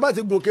tí tá a bá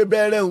ti gun òkè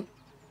bẹ̀rẹ̀ o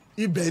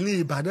ibẹ̀ ni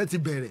Ìbàdàn ti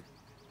bẹ̀rẹ̀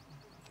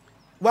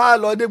wá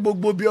lọ dé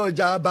gbogbo bí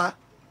ọjà bá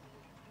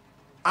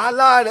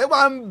Aláre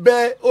wá ń bẹ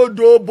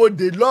odò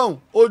bodè lọ́hùn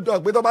odò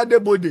ọ̀pẹ tó bá dé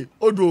bodè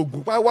odò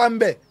Ògùnpá wá ń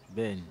bẹ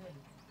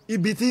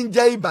ibi tí ń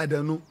jẹ́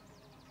Ìbàdàn nu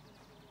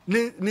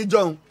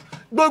níjọ́hun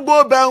gbogbo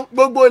bẹ́ẹ̀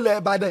gbogbo ilẹ̀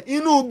Ìbàdàn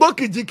inú igbó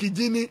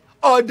kìjikìji ni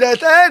ọ̀dẹ̀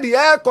tẹ́ẹ̀rì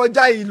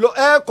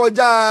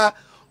kọjá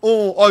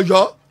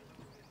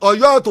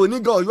Ọ̀yọ́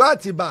tònígan Ọ̀yọ́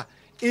Àtìbà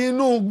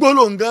inú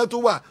gbólóǹgán tó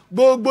wà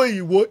gbogbo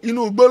Ìwó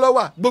inú igbó ló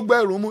wà gbogbo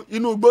Ẹ̀rùnmú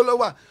inú igbó ló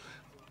wà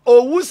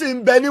Òwu sì ń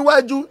bẹ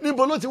níwájú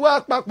níbo ló ti wá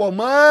papọ̀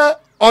mọ́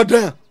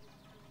Ọ̀dàn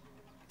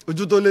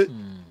Ojútólé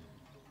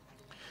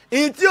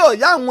ìtí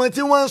ọ̀yá àwọn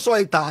tí wọ́n ń sọ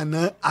ìtàn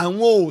àná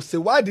àwọn ò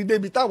ṣèwádìí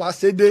débi táwa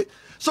ṣe dé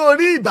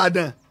sórí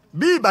Ìbàdàn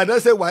bí Ìbàdàn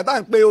ṣe wà tá à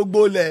ń pé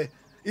ogbó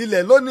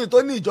ilẹ̀ lónìí tó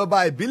ní ìjọba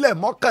ìbílẹ̀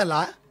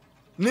 11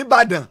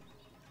 nìbàdàn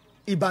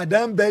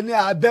Ìbàdàn ń bẹ ní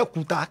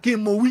Abẹ́òkúta kí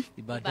n mo wí.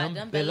 Ìbàdàn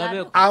ń bẹ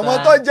lábẹ́òkúta. àwọn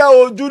tó jẹ́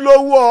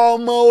ojúlówó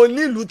ọmọ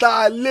onílùú tá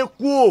a lé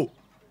kúò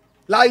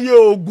láyé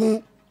ogun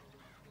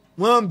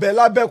wọ́n ń bẹ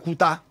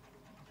lábẹ́òkúta.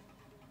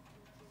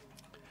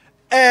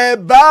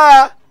 Ẹ̀bá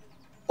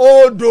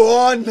odò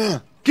ọ̀nà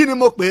kí ni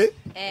mo pè é.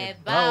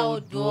 Ẹ̀bá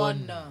odò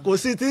ọ̀nà. kò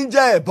sí ti ń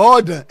jẹ́ ẹ̀bá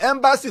ọ̀dàn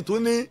ẹ́mbásì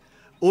tún ní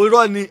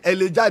òrọ́ ni ẹ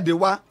lè jáde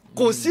wá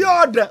kò sí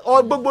ọ̀dàn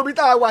gbogbo bí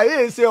tá a wà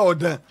yéé ṣe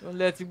ọ̀dàn. ó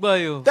lẹ ti gbọ́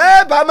yìí o. tẹ́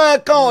ẹ bá máa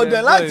kan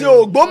ọ̀dàn láti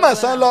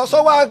Ògbómọ̀ṣọ́ lọ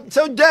sọ́wọ́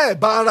tó jẹ́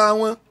ẹ̀bá ara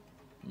wọn.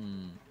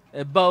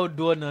 ẹ̀bá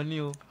odò ọ̀nà ni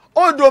o.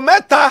 odò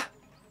 3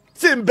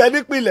 sì ń bẹ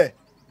nípìnlẹ̀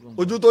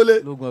Ojútólé.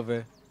 lógún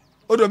ọ̀fẹ́.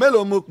 odò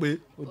mélòó mo pè é.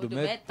 odò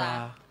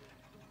 3.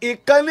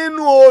 ìkan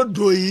nínú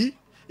odò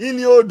yìí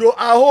ni odò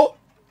Ahó.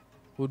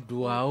 odò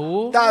Ahó.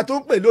 tá a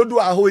tún pè lódò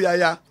Ahó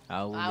yaya.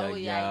 Ahó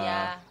yaya.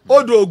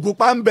 odò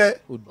Ògùnpá ń bẹ.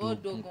 odò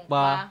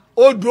Ògùnpá.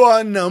 odò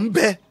ọ̀nà ń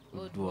bẹ.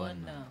 odò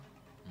ọ̀nà.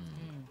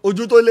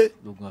 Ojútólé.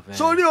 lógún ọ̀fẹ́.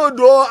 sórí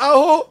odò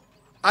Ahó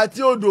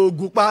àti odò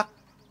Ògùnpá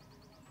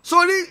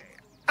sórí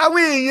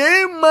àwọn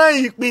èèyàn mọ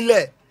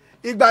ìpìlẹ̀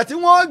ìgbà tí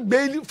wọ́n gbé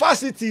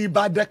fásitì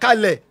Ìbàdàn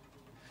kalẹ̀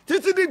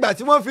títí dìgbà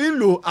tí wọ́n fi ń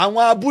lò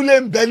àwọn abúlé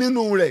ń bẹ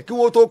nínú rẹ̀ kí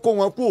wọ́n tó kó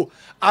wọn kú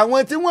àwọn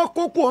tí wọ́n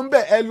kó kú ń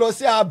bẹ ẹ lọ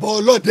sí abọ́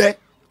ọlọ́dẹ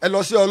ẹ lọ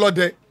sí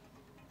ọlọ́dẹ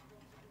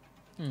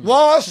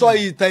wọ́n sọ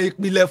ìtàn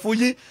ìpìlẹ̀ fún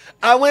yín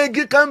àwọn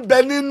igi kan ń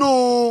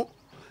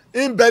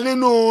bẹ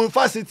nínú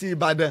fásitì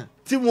Ìbàdàn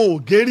tí wọn ò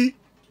gérí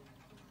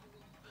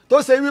tó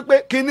ṣe wípé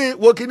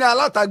kíní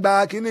alátagbà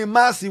kíní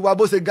máàsì wa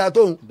bó ṣe ga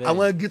tóun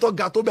àwọn igi tó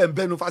ga tó bẹ̀ ń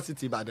bẹnu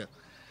fásitì Ìbàdàn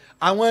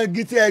àwọn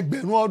igi tí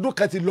ẹgbẹ̀rún ọdún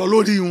kan ti lọ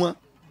lórí wọn.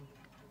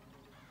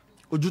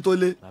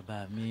 Ojútólé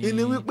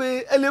ìní wípé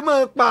ẹ lè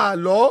máa pa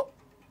àlọ́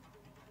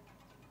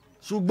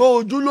ṣùgbọ́n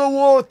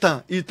ojúlówó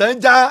ìtàn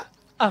já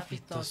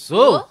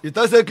àfìtànṣó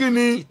ìtàn ṣe kí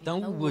ni ìtàn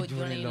wúwo jù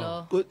rìn lọ.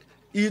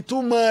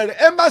 ìtumọ̀ rẹ̀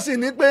ẹ́mbásì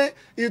ní pé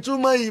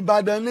ìtumọ̀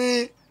Ìbàdàn ní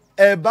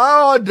ẹ̀bá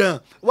ọ̀dàn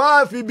wá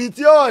fi ibi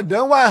tí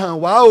ọ̀dàn wà hàn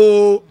wá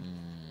o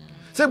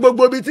ṣé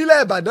gbogbo ibi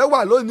tílẹ̀ Ìbàdàn wà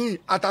lónìí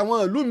àtàwọn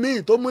ìlú míì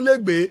tó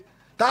múlẹ̀gbẹ́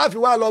tá a fi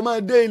wá lọ máa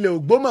dé ilẹ̀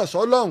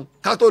Ògbómọ̀ṣọ́ lọ́hùn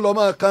ká tó lọ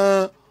máa kan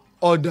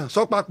ọ̀dàn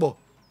sọ́pàpọ̀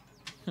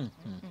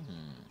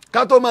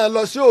ká tó máa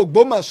lọ sí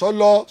Ògbómọ̀ṣọ́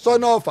lọ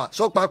sọ́nà Ọ̀fà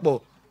sọ́pàpọ̀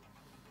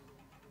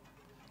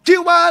kí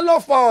wàá lọ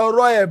fọ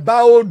ọ̀rọ̀ ẹ̀bá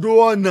odò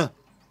ọ̀nà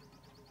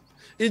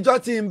ìjọ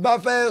tí n bá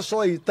fẹ́ sọ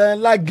ìtàn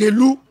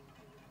Lágelú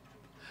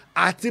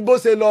àti bó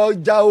ṣe lọ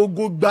ja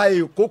ogun gba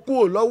Èkó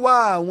kúrò lọ́wọ́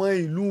àwọn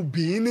ìlú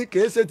Bìíní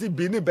kìí ṣe ti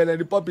Bìíní Benin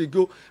Republic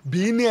o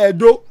Bìíní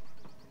Ẹdó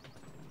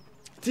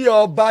tí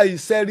ọba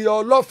Ìṣẹ̀rí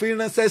Ọlọ́fin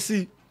ránṣẹ́ sí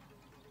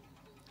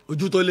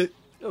Ojútólé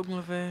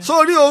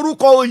sórí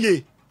orúkọ oyè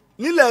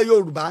nílẹ̀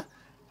Yorùbá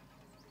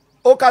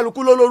ó kálukú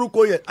ló lórúkọ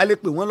oyè a lè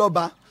pè wọ́n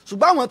lọ́ba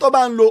ṣùgbọ́n àwọn tó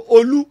bá ń lo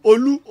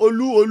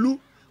olú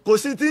kò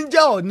sí ti ń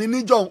jẹ́ Ọ̀ọ̀ni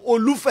níjọ́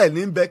Olúfẹ̀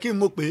ní bẹ kí n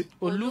mọ̀ pé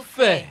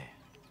Olúfẹ̀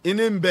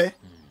ìní ń bẹ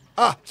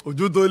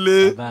Ojútólé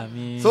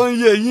tó ń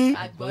yé yín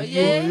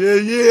yé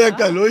yín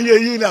ẹ̀kẹ́ ló yé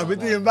yín ní àbí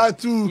tí n bá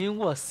tú. yín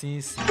wọ̀ sí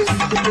sí.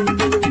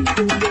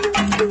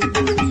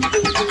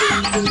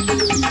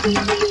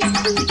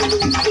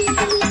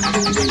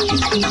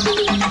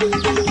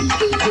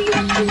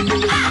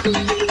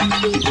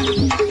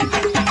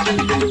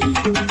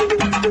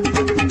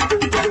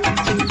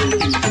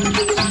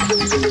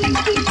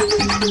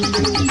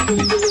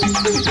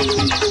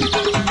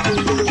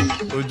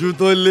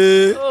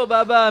 Ojútólé. ó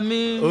bàbá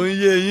mi. ó ń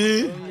yé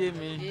yín. ó ń yé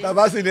mi.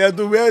 bàbá sì ní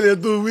ẹtú wí ẹ lè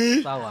tún wí.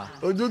 Sáwà.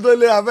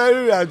 Ojútólé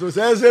afẹ́rìnrìn àjò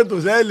sẹ́sẹ́ tó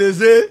sẹ́ lè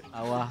ṣe.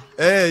 àwa.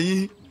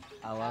 ẹ̀yin.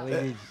 àwa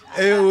méjèèjì.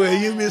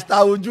 ẹ̀yin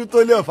Mr.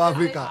 Ojútólé of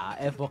Africa.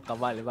 ẹ fọkàn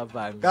balẹ̀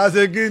bàbá mi. ká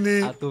ṣe kí ni.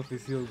 a tó fi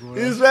sí ogun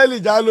rẹ. Israẹli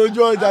já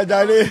lójú ọjà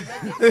jàre.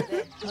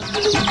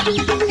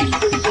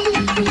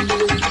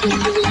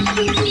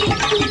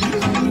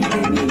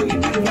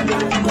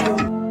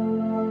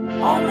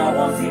 Honor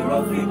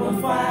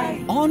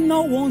 103.5.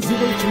 Honor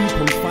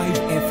 103.5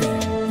 FM.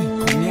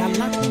 Ìkànnì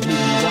alákùnrin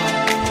ni wá.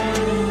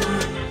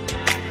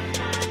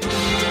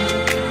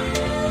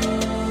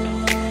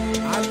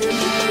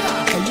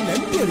 Ẹ̀yin lẹ́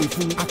ń bèrè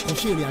fún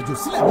àkànṣe ìrìn àjò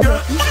sílẹ̀ bí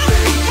wọ́n ń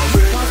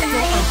ṣe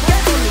pásítọ̀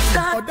àǹfààní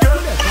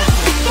ọ̀dẹ́kùnlé kan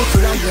ó ti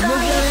wá yẹn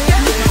lóye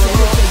ní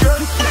ìṣòro ìṣẹ́jú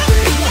kíkà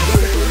ìṣòro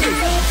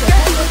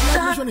ìṣẹ́jú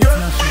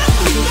international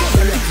òṣèlú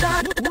ọ̀dẹ́rẹ́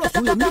àti ìwúrọ̀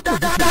fún oníkòjú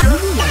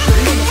nínú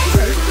ìyàgbẹ́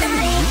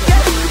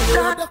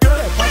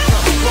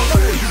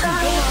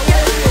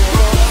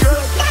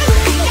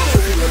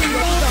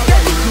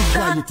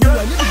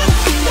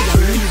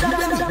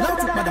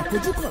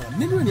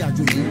nínú ìrìn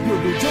àjò yìí bí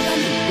odò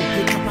Jọ́dánì,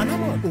 òkè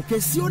Kapanamọ̀, òkè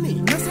Síónì,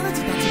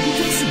 Násárẹ́tì tàbí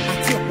Jésù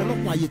àti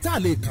ọ̀pọ̀lọpọ̀ àyè tá a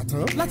lè kà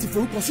tán láti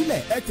forúkọ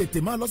sílẹ̀. Ẹ tètè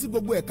máa lọ sí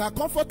gbogbo ẹ̀ka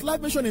Comfort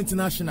Life Mission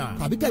International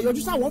tàbí kẹ́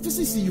yọjú sáwọn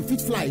ọ́fíìsì You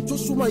Fit Fly tó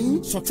súnmọ́ yín,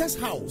 Success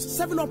House,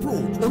 7up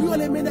Road,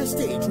 Oríọ̀lẹ̀ Main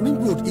Estate, Ring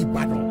Road,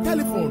 Ìbàdàn.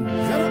 Telephone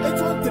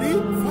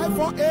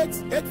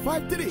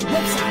 0813-548-853.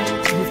 Website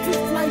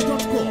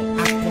youfitfly.com.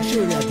 Àkànṣe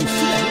ìrìn àjò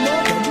sílẹ̀ nínú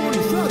pẹ̀lú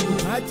olùṣọ́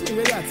àgùntàn ajé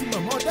ìrẹ́lẹ̀ àti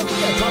màmá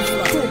ọ̀dẹ́kùnrin ẹ̀bá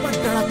fúra. Tó o bá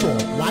darapọ̀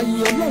wáá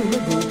yẹ Ọlọ́run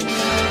lógo.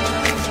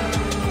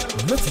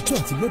 Lọ́tìtọ́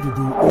àti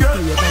lódodo, ó fẹ́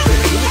yẹ bá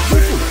bẹ̀rẹ̀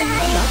lágbèfò.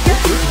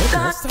 Lágbèfò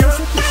ìgbà sáré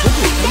sókè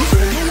sókè pẹ̀lú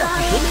ìfọ̀mọ́lá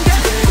àkókò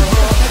méjì.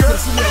 Ọ̀pọ̀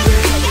sílẹ̀ ní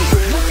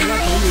ìjọba láti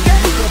lágbàáyé ilé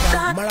ìjọba.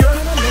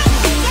 Marakana lọ́sùn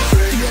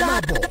ilé máa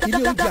bọ̀ ilé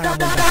oúnjẹ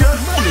àràmọ̀dá.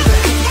 Má lè rẹ̀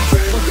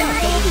ọjà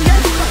àtọ́wọ́ ìlú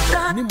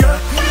Ìbàdàn ní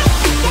Marakana.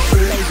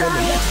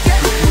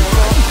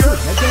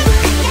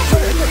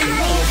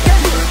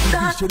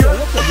 Ìṣòro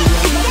ọwọ́ pẹ̀lú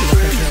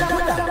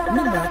kódà ní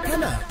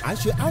Marakana à ń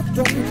ṣe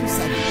outdoor kitchen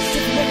service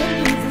technology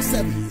delivery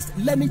service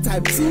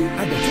lẹ́nìtime tí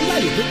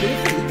àdọ̀túnláyè kékeré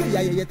fún èyíkéyìí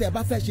ayẹyẹ tẹ́ ẹ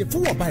bá fẹ́ ṣe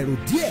fún ọ̀bá èrò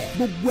díẹ̀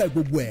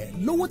gbogbo ẹ̀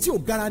lówó tí ò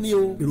gara ni o.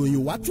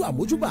 Ìròyìn wá tú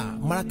àmójúbà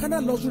Marakana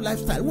luxury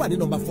lifestyle wà ní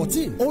nọ́mbà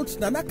 14 Old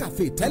Nana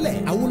Cafe tẹ́lẹ̀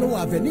Awolowo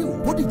Avenue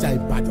Bódìjà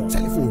Ìbàdàn.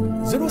 Telephone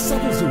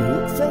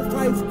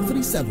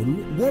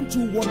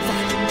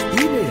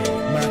 070-4537-1215. Email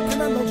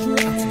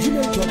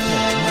marakanaluxury@gmail.com.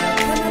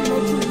 Marakana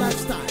luxury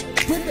lifestyle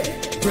débẹ̀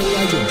jẹ́wọ́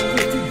ayọ̀ kí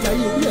o ti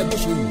jayé orí ẹ̀ bó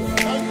ṣe wù ẹ́.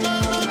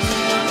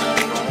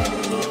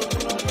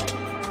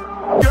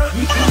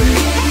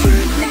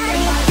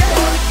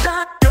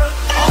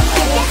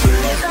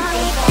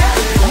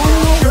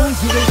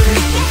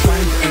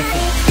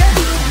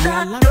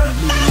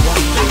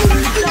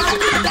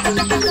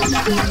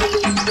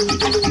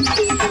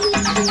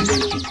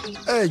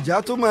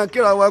 ẹ̀já tó máa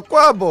kíra wa kó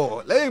àbọ̀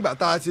lẹ́yìn ìgbà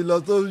tá a ti lọ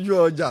sójú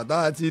ọjà tá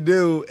a ti dé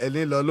o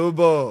ẹni lọ ló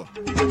bọ̀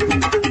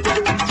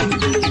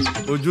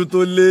ojú tó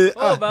lé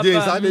àjẹ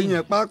sáré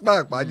yẹn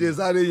pápápá àjẹ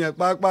sáré yẹn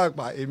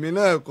pápápá èmi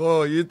náà kọ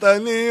ìtàn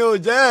ni ó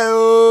jẹ́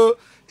o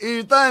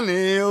ìtàn ni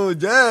ó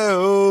jẹ́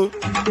o.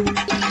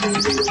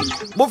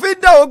 mo fi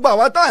dá o gbà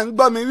wá tá à ń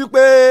gbọ́ mi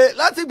wípé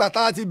láti ìgbà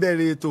tá a ti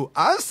bẹ̀rẹ̀ ètò à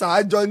ń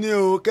ṣàájọ ní o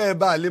kẹ́ ẹ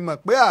bá lè mọ̀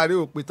pé Aare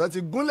òpìtàn ti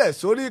gúnlẹ̀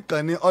sórí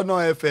ìkànnì ọ̀nà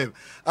FM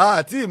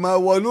àti ìmọ̀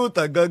wọnú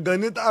ìtàn gangan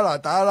ní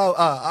tààràtààrà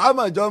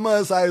àmọ̀jọ́ mọ́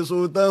ṣàìsò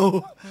tán o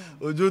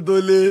ojú tó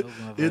lé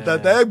ìtàn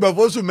tẹ́ gbọ̀n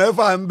fóṣù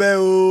mẹ́fà ń bẹ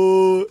o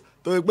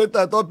tó pé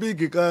ta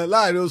tọ́píìkì kan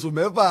láàrin oṣù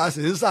mẹ́fà a sì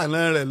ń ṣàna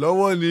rẹ̀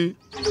lọ́wọ́ ni.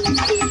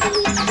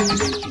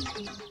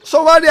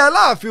 sọwárí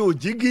Aláàfin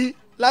Òjìgí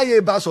láyé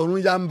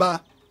Basọ̀run Yamba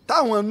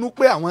táwọn nú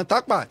pé àwọn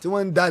tápà tí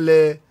wọ́n ń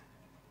dalẹ̀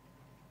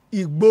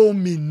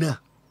Ìgbómìnà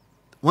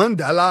wọ́n ń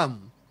dà láàmú.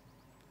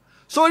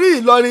 sórí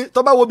Ìlọrin tó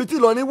bá wo ibi tí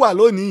Ìlọrin wà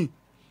lónìí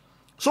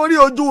sórí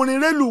ojú irin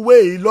rélùwé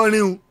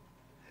Ìlọrin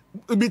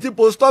ibi tí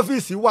post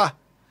office wà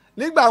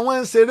nígbà wọ́n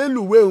ń ṣe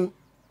rélùwé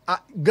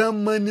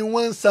ganmọ ni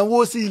wọ́n ń sanwó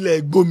sí ilẹ̀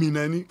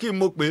Ìgbómìnà ni kí n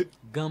mọ̀ pé.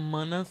 ganmọ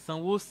náà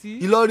sanwó sí.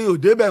 Ìlọrin ò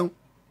débẹ̀ ń.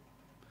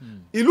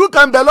 ìlú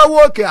kan bẹ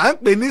lọ́wọ́ òkè à ń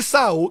pè ní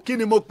Sàó kí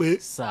ni mo pè é.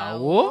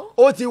 Sàó.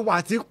 ó ti wà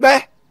tipẹ́.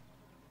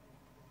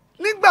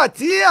 nígbà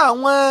tí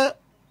àwọn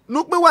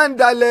núpín wá ń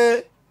dalẹ̀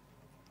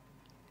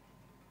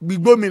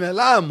Ìgbómìnà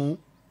láàmú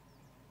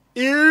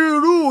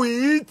irú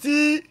yìí tí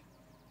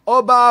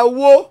ọba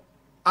Awó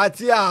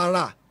àti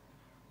Àrà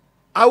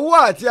Awó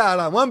àti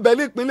Àrà wọ́n ń bẹ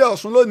nípínlẹ̀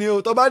Ọ̀ṣun lónìí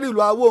o tó bá rí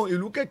ìlú Awó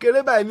ìlú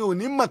kékeré báyìí ni ò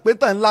ní mọ̀ pé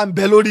tàn ńlá ń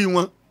bẹ lórí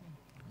wọn.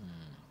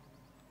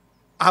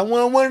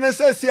 àwọn wọn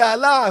ránṣẹ́ sí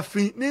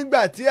Aláàfin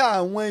nígbà tí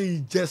àwọn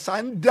Ìjẹ̀ṣà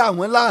ń dà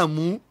wọ́n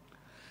láàmú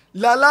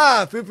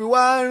l'Aláàfin fi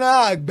wá rán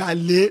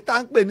Àgbàlé tá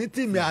ń pè ní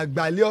Tìmì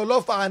Àgbàlé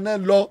Ọlọ́fà náà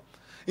lọ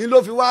ní ló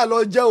fi wá lọ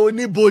jẹ́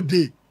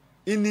oníbodè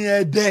ìní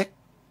Ẹdẹ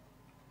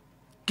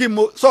kí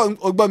mo sọ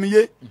ọgbọ́n mi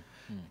yé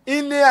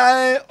ìní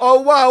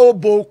ọwọ́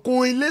òbòkun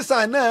Iléṣà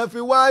náà fi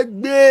wá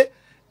gbé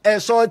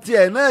ẹ̀ṣọ́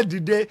tiẹ̀ náà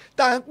dìde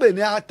tá ń pè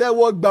ní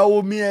atẹ́wọ́gba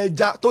omi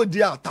ẹja tó di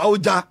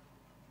Àtaọ́ja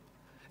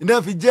iná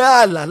fi jẹ́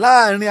ààlà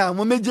láàrin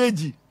àwọn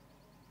méjèèjì.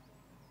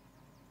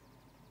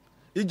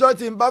 ìjọ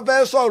tí n bá fẹ́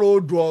sọ̀rọ̀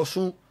odò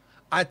Ọ̀ṣun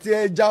àti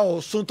ẹja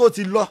Ọ̀ṣun tó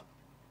ti lọ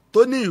tó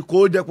ní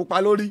ìkóódẹ pupa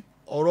lórí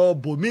ọ̀rọ̀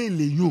bòmí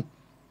ìlèyùn.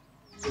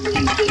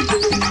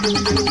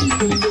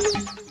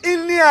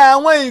 ìní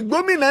àwọn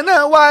Ìgbómìnà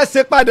náà wá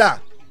ṣe padà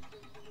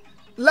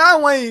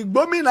láwọn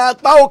Ìgbómìnà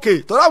apá òkè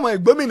tó láwọn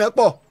Ìgbómìnà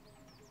pọ̀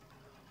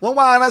wọ́n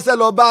wá ránṣẹ́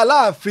lọ bá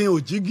Aláàfin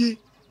Òjìgí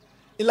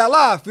ìlà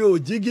Aláàfin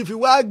Òjìgí fi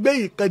wá gbé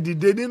ìkan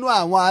dìde nínú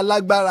àwọn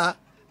alágbára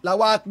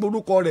làwa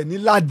porúkọ rẹ̀ ní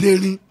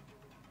Ládẹrin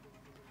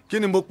kí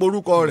ni mo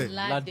porúkọ rẹ̀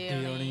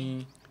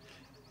Ládẹrin.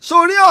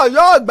 sórí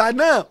Ọ̀yọ́ ọgbà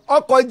náà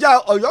ọkọjá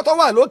Ọ̀yọ́ tó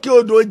wà lókè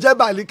odò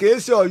Jẹ́bàlì kìí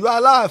ṣe Ọ̀yọ́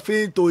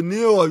Aláàfin tòní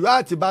Ọ̀yọ́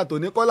Àtìbà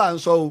tòní kọ́ là ń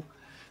sọ o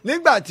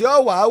nígbà tí ó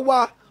wàá wá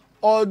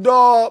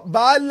ọ̀dọ̀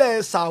baálẹ̀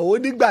Sàó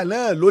nígbà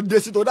náà ló dé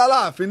sí tó dá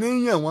Aláàfin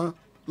níyàn wọn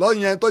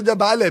lọ́yẹn tó jẹ́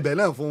baálẹ̀ ibẹ̀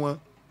náà fún wọn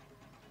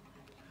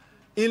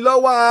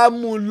ìlọ́wọ́ á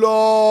mú lọ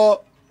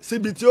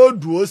síbi tí ó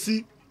dùn ó sí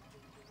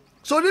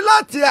sórí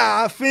láti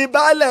ààfin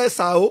baálẹ̀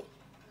Sàó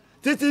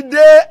títí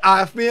dé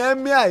ààfin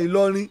Emir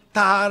Ìlọrin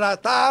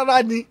tààràtààrà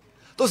ni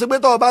tó ṣe pé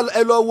tó bá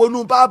ẹ lọ wọnú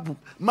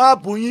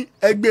máàpù yín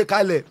ẹ gbé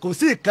kalẹ̀ kò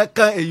sí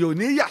kankan èyí ò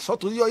ní yàsọ́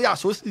tó yọ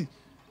yàsọ́ sí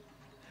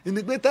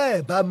ìní pé tẹ́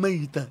ẹ̀ bá mọ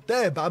ìtàn tẹ́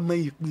ẹ̀ bá mọ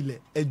ìpìlẹ̀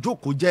ẹ̀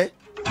jókòó jẹ́.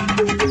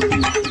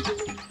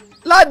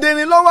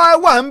 Ládẹrin lọ́wọ́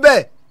wà ń bẹ̀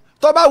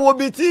tó bá wo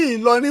ibi tí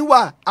Ìlọrin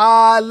wà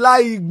ààlà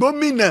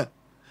Ìgbómìnà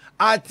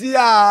àti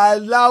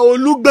ààlà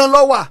Olúgbọ́n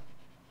ló wà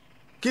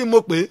kí mo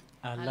pè é.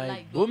 ààlà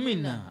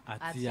Ìgbómìnà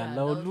àti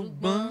ààlà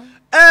Olúgbọ́n.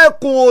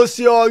 ẹkùn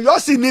òsì Ọ̀yọ́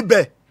sì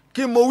níbẹ̀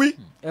kí mo wí.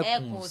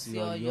 ẹkùn òsì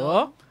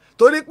Ọ̀yọ́.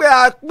 torí pé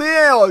a pín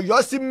Ọ̀yọ́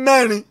sí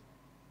mẹ́rin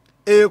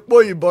èèpo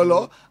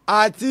ìbọ̀lọ́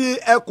àti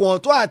ẹkùn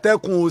ọ̀tún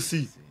àtẹkùn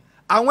òsì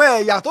àwọn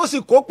ẹ̀yà tó sì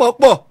kó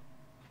pọ̀pọ̀.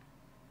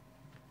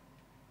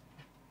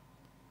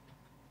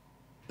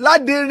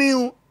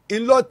 Ládẹrin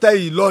ńlọtẹ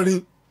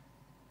Ìlọrin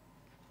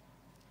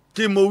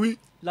kí mo wí.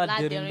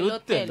 Ládẹrin ló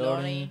tẹ̀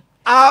lọ́rin.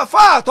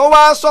 àáfàá tó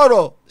wá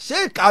sọ̀rọ̀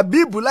Sheikh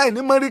Habib láì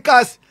ní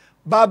Mọ́ríkàs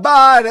bàbá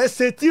rẹ̀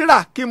ṣe tírà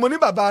kí mo ní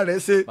bàbá rẹ̀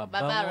ṣe. bàbá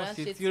wọn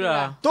ṣe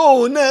tírà.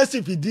 tóun náà sì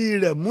fìdí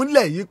rẹ̀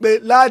múlẹ̀ yìí pé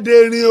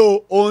Ládẹrin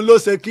o òun ló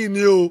ṣe kí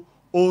ni o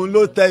òun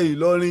ló tẹ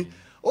Ìlọrin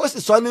ó sì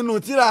sọ nínú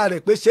tírà rẹ̀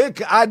pé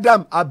Sheikh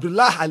Adam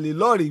Abdullah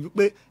Al-Ilorin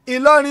wípé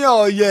Ìlọrin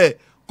ọ̀yẹ̀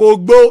kò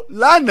gbó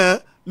lánàá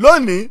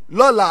lónìí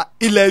lọ́la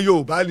ilẹ̀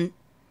Yorùbá ni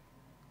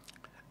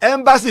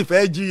ẹmbásì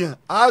fẹ́ jiyàn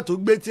á tún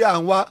gbé tí à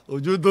ń wá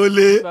ojú tó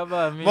lé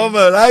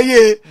mọ̀mọ́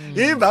ráyè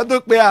ìbá tó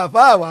pe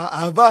àfa àwa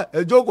àfa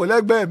ẹjọ́ kò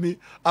lẹ́gbẹ̀ẹ́ mi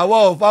àwa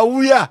ò fa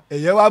wúyà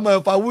ẹ̀yẹ́ wa máa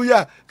fa wúyà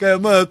kẹ́ ẹ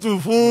máa tún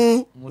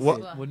fún.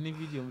 mo ní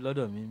fídíò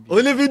lọ́dọ̀ mi ń bí.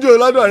 o ní fídíò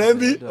lọ́dọ̀ rẹ ń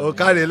bí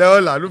ọ̀kadì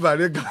lẹ́wọ̀n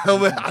làlúbàdé gan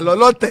àlọ́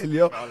lọ́tẹ̀lé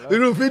ọ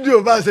irú fídíò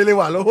bá ṣe lè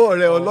wà lọ́wọ́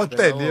rẹ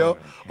ọlọ́tẹ̀lé ọ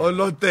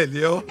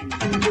ọlọ́tẹ̀lé ọ.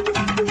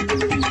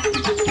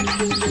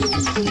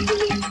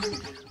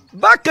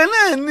 bákan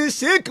náà ni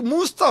Sheikh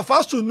Mustapha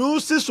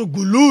Sunusi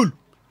Sugulul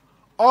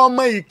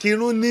ọmọ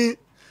Ìkìrun ni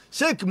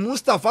Sheikh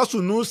Mustapha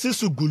Sunusi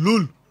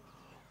Sugulul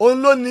òun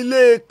ló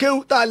nílé kéwú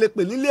tá a lè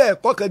pè nílé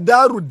ẹ̀kọ́ kan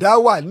Daaru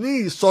Dawa ní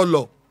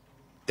Ìsọlọ̀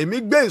èmi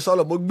gbé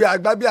Ìsọlọ̀ mo gbé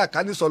Agbábí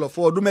Àkàní Ìsọlọ̀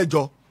fún ọdún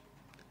 8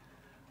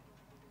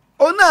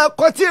 òun náà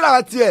kọ tírà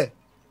tiẹ̀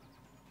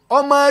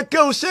ọmọ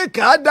kéwú Sheikh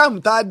Adam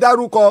tá a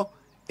dárúkọ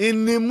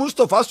ìní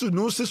Mustapha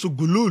Sunusi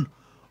Sugulul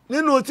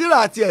nínú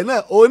tírà tiẹ̀ náà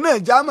òun náà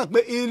já mọ̀ pé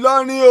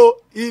Ìlọrin o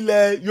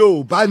ilẹ̀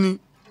Yorùbá ni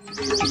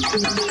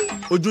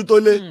ojú tó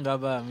lé.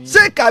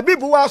 Sheikh Habib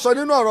wá sọ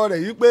nínú ọ̀rọ̀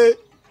rẹ̀ yìí pé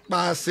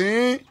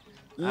Pàṣín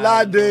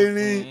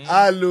Ládẹrin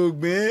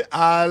Alògbìn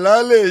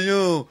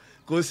àlọ́lẹ̀yìn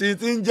kò sí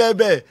ti ń jẹ́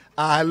bẹ́ẹ̀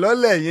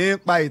àlọ́lẹ̀yìn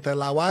pa ìtàn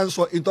làwa ń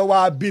sọ ìtọ́ wa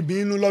bíbí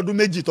inú lọ́dún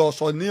 2 tó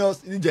sọ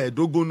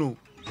níjẹ̀ẹ́dógún nù.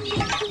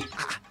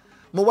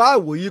 mo wá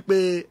wòye pé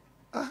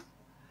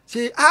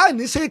ṣé a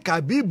ní Sheikh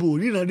Habib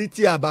ríran rí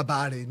tí a bàbá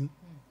rẹ̀ ni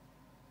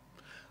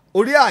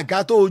orí àga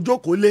tó o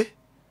jókòó lé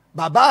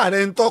bàbá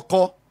rẹ̀ ń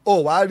tọkọ ò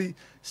wá rí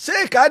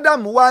Sheikh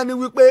Adam wá ní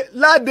wípé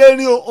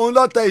Ládẹrin òun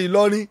ló tẹ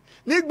Ìlọrin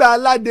nígbà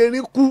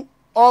Ládẹrin kú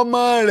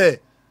ọmọ rẹ̀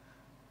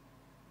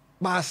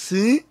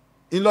Pàṣín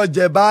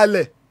ńlọjẹ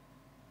baálẹ̀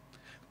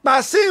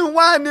Pàṣín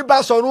wá ní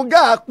Basọ̀run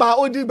Gáà pa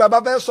ó di bàbá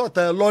fẹ́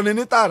sọ̀tẹ̀ Ìlọrin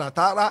ní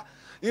tààràtàrà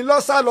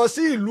ńlọ́sà lọ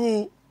sí ìlú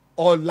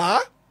Ọ̀là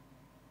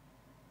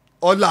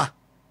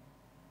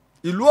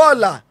ìlú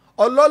Ọ̀là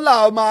ọlọ́lá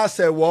ọmọ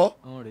àṣẹ̀wọ́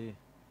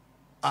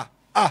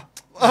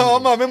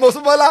ọmọ mi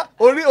Mọ́súnmọ́lá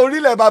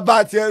orílẹ̀ bàbá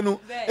tiẹ̀ nu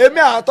èmi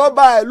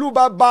àtọ́ba ìlú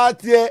bàbá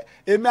tiẹ̀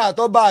èmi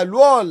àtọ́ba ìlú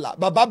Ọ̀là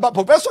bàbá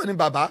pòfẹ́sọ̀ ni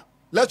bàbá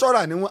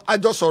lẹ́tọ́rà ni wọ́n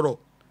àjọ sọ̀rọ̀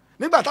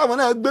nígbà táwọn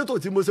náà gbé tò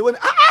tí mo ṣe wọ́n ní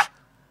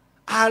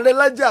ààrẹ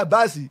Laji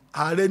Abbas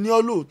ààrẹ ní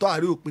ọlọ́ọ̀tọ́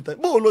ààrẹ òpìtàn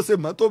bó o ló ṣe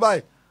mọ́ tó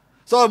báyìí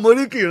sọ ọmọ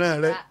oríkìrán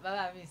rẹ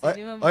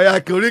ọ̀yà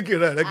kí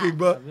oríkìrán rẹ kí n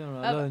gbọ́.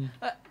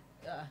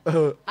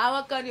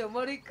 àwọn kan ní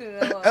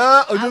òmóríkìrán wọn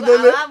ojú tó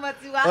lé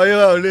ọyọ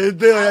ọ̀rẹ́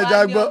dé ọyọ já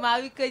gbọ́ ọmọ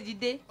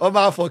awíkéjìdé ọmọ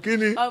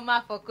afọkíní ọmọ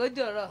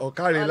afọkójòrò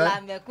ọ̀kárìlá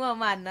ọ̀làmẹ̀kún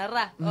ọmọ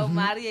ànárà ọmọ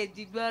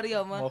àríyèjìgbọ́rí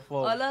ọmọ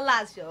ọlọ́lá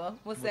àṣọ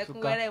mo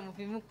sẹ́kún wẹ́rẹ́ mo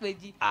fi mú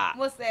péjì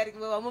mo sẹ́rí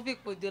gbọ́ mo fi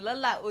pòjò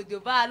lọ́la òjò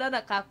bá a lọ́nà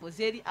ká pò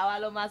sérí àwa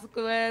lọ́ máa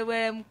sún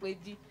wẹ́rẹ́ mú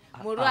péjì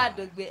mo rú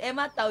àdògbé ẹ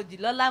má ta òjì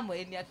lọ́la mọ̀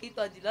ènìyàn kì í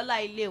tọ́jì lọ́la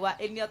ilé wa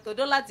ènìyàn tó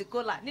dó láti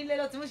kólà nílé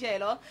ló ti mú ṣe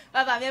lọ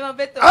bàbá mi ẹ mọ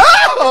bẹ́tò.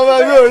 ọmọ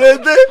mi ò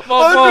retí ó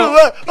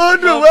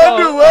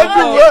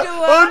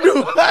dùn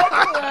wá.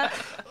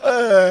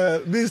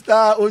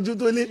 Mr.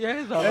 Ojútólé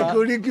ẹ kí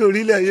oríkì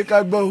orílẹ̀ yìí ká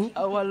gbọ́ o.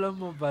 àwa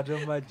lọmọ Ìbàdàn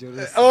máa jọrọ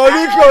sí.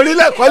 oríkì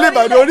orílẹ̀ kọ́lé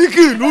Ìbàdàn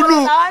oríkì ìlú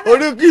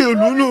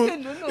nù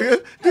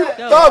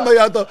tọ́ọ̀mọ̀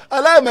yàtọ̀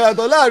aláìmọ̀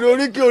yàtọ̀ láàrin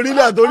oríkì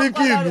orílẹ̀ àti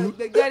oríkì ìlú.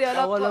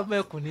 àwa lọmọ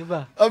Ẹkùn níbà.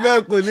 ọmọ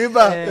Ẹkùn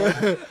níbà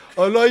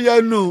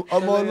ọlọ́yẹ̀nù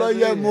ọmọ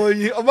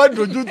ọlọ́yẹ̀mọ̀yìn ọmọ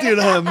dòjútì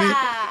ràn mí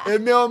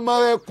èmi ọmọ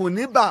Ẹkùn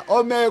níbà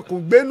ọmọ Ẹkùn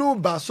gbénú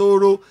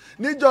Bàṣọ̀rọ̀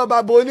níjọba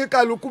bo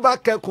oníkàlùkù bá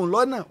kẹkùn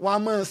lọ́nà wọn a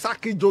máa sá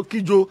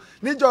kíjokíjo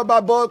níjọba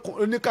bo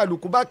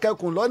oníkàlùkù bá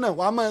kẹkùn lọ́nà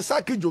wọn a máa sá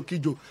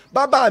kíjokíjo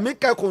bàbá mi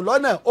kẹkùn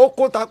lọ́nà ó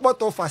kó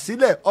tapọ́tọ̀ fà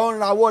sílẹ̀ ọ̀n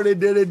rawọ́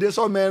rederede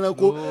sọ́mọ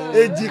ẹranko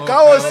èjìká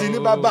òsì ni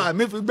bàbá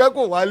mi fi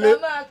gbẹ́kùn wálé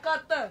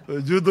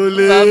ojú tó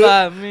lé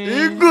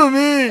igun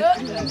mi.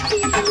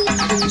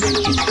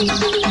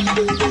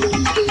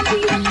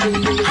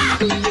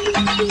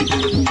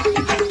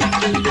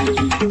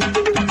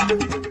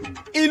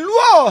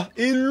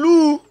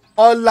 ìlú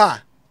Ọ̀là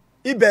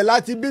ibẹ̀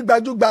láti bí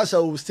gbajúgbaṣà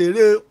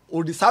òṣèré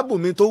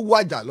Òrìṣàbùnmi tó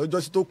wàjà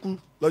lọ́jọ́sí tó kú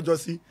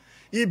lọ́jọ́sí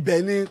ibẹ̀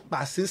ni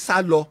Pàṣẹ sá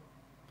lọ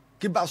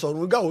kí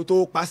Basọ̀run Gáà tó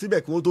pa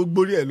síbẹ̀ kí wọ́n tó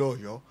gbórí ẹ̀ lọ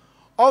Ọ̀yọ́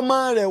ọmọ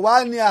rẹ̀ wá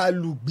ní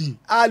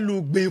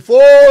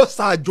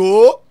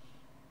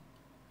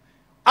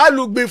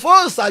alùgbìn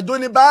fóòsàjò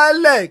ní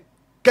baálẹ̀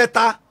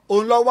kẹta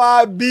òun lọ wá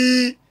bí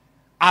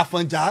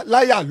Àfọ̀njá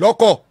láyà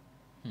lọ́kọ̀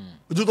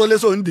ojú tó lé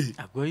sóńdè.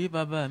 àgbọ̀yé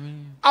bàbá mi.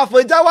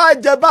 Àfọ̀njá wá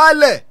jẹ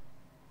baálẹ̀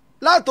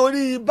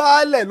látòrí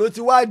baálẹ̀ ló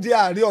ti wá di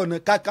Ààrẹ Ọ̀nà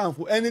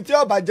Kakanfò ẹni tí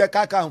ó bá jẹ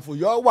Kakanfò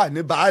yóò wà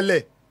ní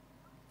baálẹ̀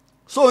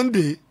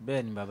sóńdè.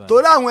 bẹ́ẹ̀ ni bàbá.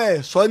 torí àwọn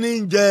ẹ̀ṣọ́ ní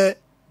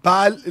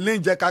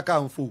jẹ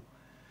Kakanfò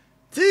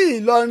tí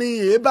Ìlọrin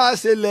èé bá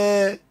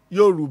ṣẹlẹ̀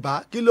Yorùbá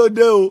kí ló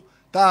dé o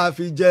tá a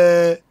fi jẹ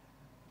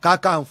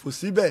Kakanfò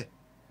síbẹ̀.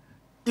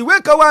 ìwé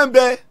kan wá ń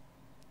bẹ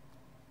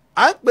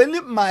à ń pè ní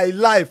My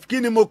Life kí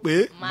ni mo pè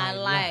é. My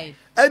Life.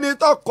 ẹni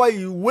tó kọ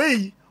ìwé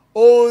yìí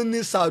òun ni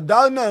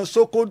Sardauna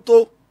Sokoto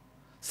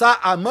Sir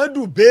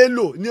Ahmadu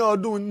Bello ní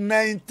ọdún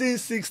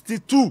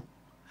 1962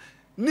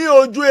 ní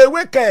ojú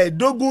ewé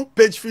kẹẹ̀ẹ́dógún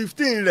page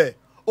 15 rẹ̀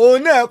òun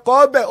náà kọ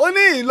bẹ́ẹ̀ ó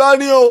ní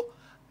Ìlọrin o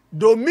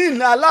domin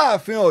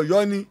Aláàfin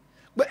Ọ̀yọ́ ni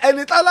pé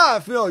ẹni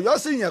táláàfin Ọ̀yọ́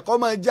sì yẹn kọ́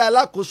máa jẹ́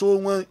alákòóso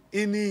wọn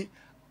ní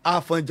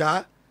Àfọ̀njá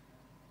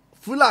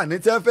Fúlàní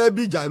tí wọ́n fẹ́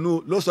bìjànú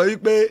ló sọ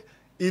wípé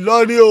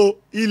Ìlọrin o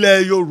ilẹ̀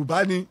Yorùbá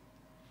ni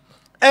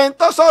ẹni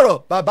tó sọ̀rọ̀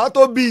bàbá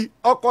tó bí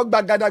ọkọ̀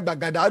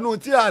gbàgàdà nù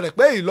tíra rẹ̀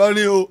pé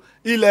Ìlọrin o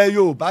ilẹ̀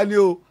Yorùbá ni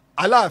o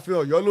Aláàfin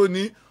Ọ̀yọ́ ló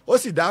ní ó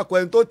sì dáko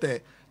ẹni tó tẹ̀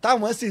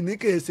táwọn sì ní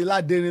kèéṣe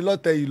ládẹrin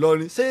lọ́tẹ̀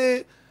Ìlọrin ṣé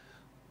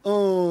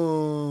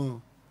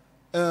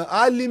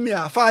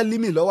àfa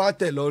Álímì lọ́wọ́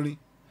àtẹ̀ lọ́rin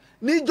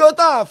níjọ́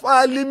tá àfa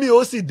Álímì ó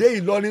sì dé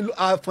Ìlọrin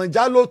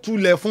Àfọ̀njá ló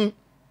tulẹ̀ fún.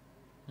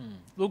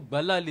 ló gbà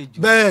lálejò.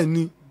 bẹ́ẹ̀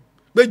ni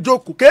pé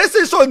jókòó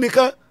kèésì sọ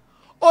nìkan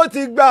ó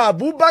ti gba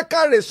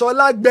Abubakar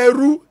Sọlá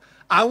gbẹrú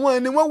àwọn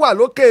ni wọ́n wà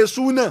lókè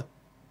súnà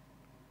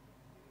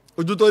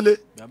ojú tó lé.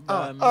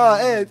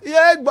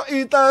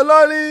 ìtàn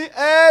Ìlọrin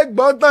ẹ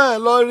gbọ́ tàn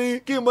Ìlọrin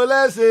kí mo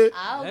lẹ́sẹ̀.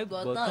 ẹ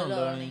gbọ́ tàn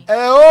Ìlọrin.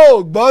 ẹ ó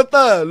gbọ́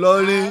tàn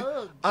Ìlọrin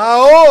a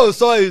ó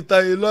sọ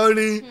ìtàn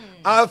Ìlọrin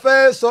a fẹ́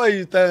sọ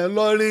ìtàn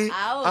Ìlọrin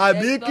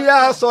àbí kí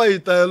a sọ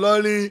ìtàn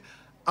Ìlọrin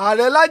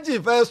Ààrẹ Laji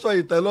fẹ́ sọ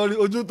ìtàn Ìlọrin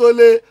ojú tó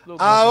lé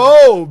a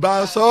ó bá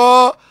sọ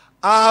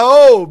a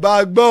ó bá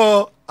gbọ́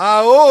a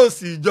ó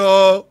sì jọ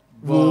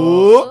wò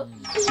ó.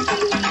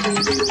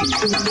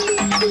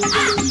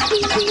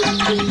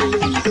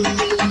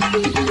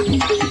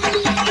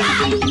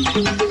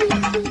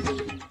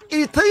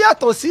 ìtàn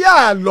yàtọ̀ sí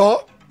àlọ́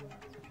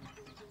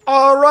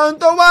ọ̀rọ̀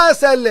tó wá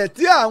ṣẹlẹ̀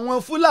tí àwọn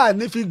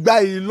Fúlàní fi gba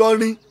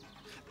Ìlọrin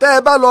tẹ́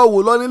ẹ bá lọ wò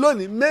lọ́ni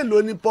lónìí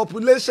mélòó ni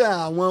population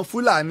àwọn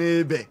Fúlàní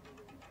ibẹ̀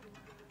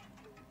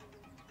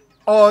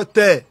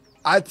ọ̀tẹ̀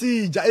àti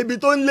ìjà ibi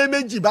tó ń lé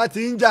méjì bá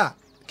ti ń jà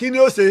kí ni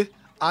ó ṣe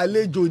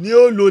àlejò ni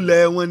ó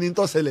lolẹ̀ wọn ni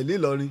tó ṣẹlẹ̀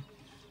nílọrin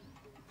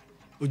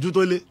ojú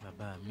tó lé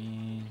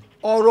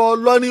ọ̀rọ̀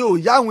Ìlọrin ò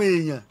yáwọn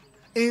èèyàn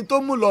èyí tó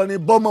mú Ìlọrin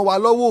bọ́mọ wa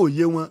lọ́wọ́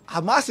òye wọn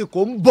àmọ́ àsìkò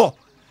ń bọ̀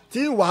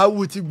tí wàá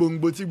wu ti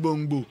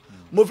gbòǹgbò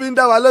mo fi ń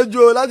dá wa lójú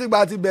o láti gbà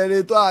ti bẹ̀rẹ̀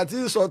ètò àti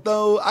ìsọ̀tàn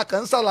o a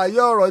kàn ń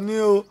ṣàlàyé ọ̀rọ̀ ní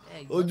o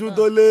ojú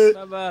tó lé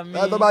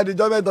tó bá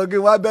dijọ́ mẹ́tọ́ kí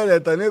n wá bẹ̀rẹ̀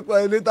tán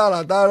ní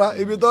tààràtàrà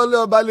ibi tó lé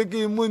ọba ní kí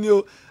n mú ni o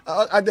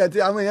àtẹ̀tí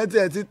àwọn èèyàn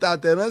tiẹ̀ ti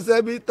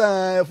tàtẹ̀ránṣẹ́ bí tàn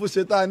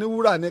ẹ̀fúnṣetá ní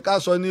wúrà ní ká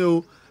sọ ni o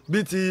bí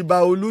ti Ìbà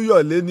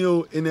Olúyọ̀lé ni o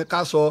ìní ká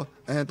sọ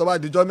tó bá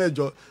dijọ́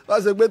mẹ́jọ bá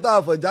ṣe pé tá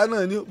Àfọ̀njá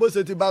náà ni bó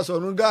ṣe ti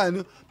Basọ̀run Gáà ni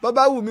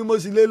bàbá wù mí mo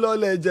sì lé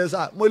lọ́lẹ̀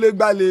Ìjẹ̀ṣà mo lè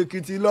gbalẹ̀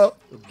Èkìtì lọ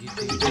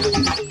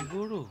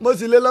mo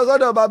sì lè lọ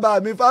sọ́dọ̀ bàbá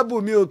mi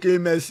Fábùmí Òkè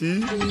Mẹ̀sí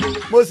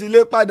mo sì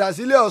lè padà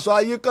sílé Ọ̀ṣọ́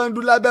Ayíkàndú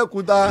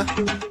lábẹ́kúta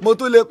mo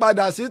tún lè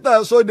padà síta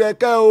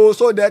Sódẹ̀kẹ́ o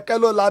Sódẹ̀kẹ́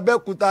ló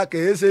lábẹ́kúta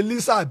kèé ṣe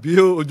Lísàbí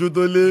o ojú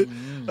tó lé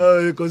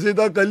kò sí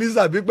tọkàn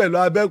Lísàbí pẹ̀lú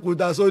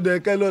Abẹ́kúta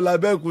Sódẹ̀kẹ́ ló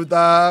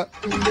lábẹ́kúta.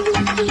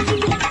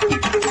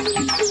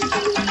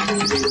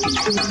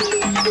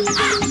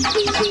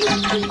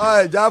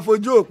 ẹ̀já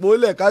fojú òpó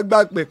lẹ̀ ká gbà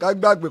pé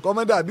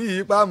kọ́mọ́dà bí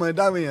ìyípa àmọ́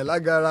dáhùn èèyàn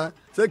lágara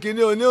ṣé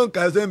kinní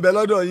oníhùnkà ṣe ń bẹ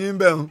lọ́dọ̀ yín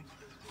bẹ̀ hàn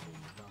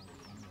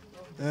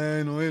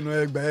inú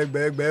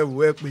ẹgbẹ́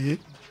wò ẹ pé.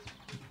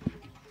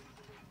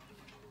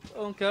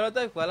 ohun kẹrọ tó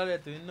ìpò alárẹ̀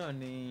tó ní náà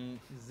ni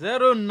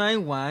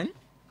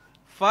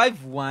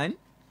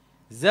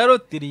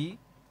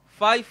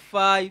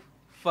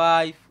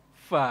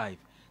 09151035555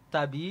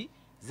 tàbí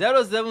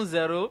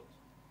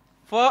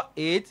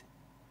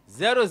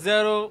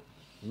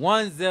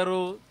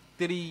 07048001035.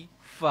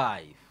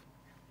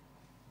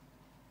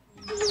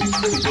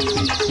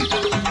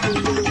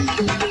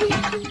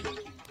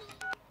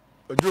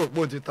 ojú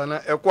òpó ti tanná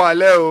ẹ kú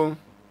alẹ́ o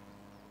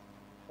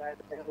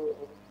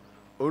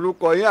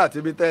orúkọ yín àti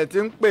ibi tẹ́ ẹ ti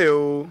ń pè o.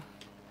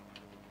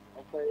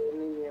 ọpẹ́ yẹn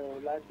ni o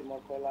láti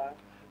Mọ́kọ́lá.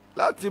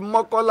 láti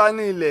Mọ́kọ́lá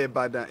ní ilẹ̀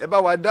Ìbàdàn ẹ bá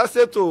wa dá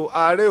ṣètò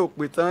Ààrẹ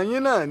òpìtàn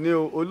yín náà ní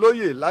o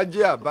olóyè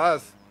Laji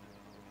Abbas.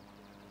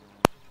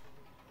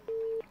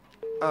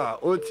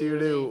 ó ti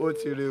re o ó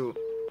ti re o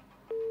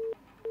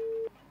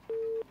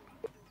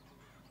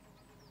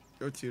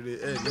ó ti re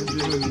ẹ ní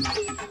bínú ni.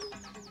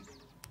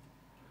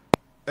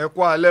 ẹ kú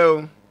alẹ́ o.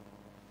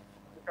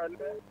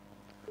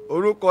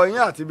 Orúkọ yín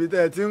àti ibi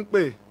tẹ́ ẹ ti ń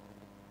pè.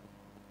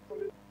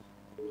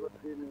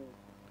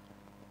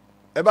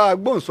 Ẹ bá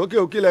gbóhùn sókè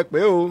o kí lẹ pè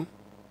o.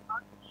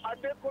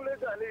 Adékúnlé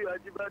Sàlíù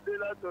Ajíbádé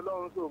láti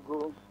Ọlọ́run ṣògo.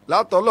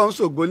 Láti Ọlọ́run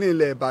ṣògo ní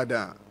ilẹ̀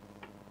Ìbàdàn.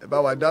 Ẹ bá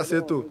wa dá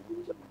sétò.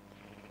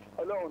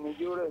 Ọlọ́run ní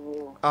jó rẹ̀ ni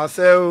o.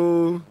 Àṣẹ o.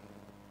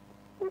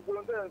 Gbogbo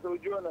ohun tẹ́lẹ̀ ń sọ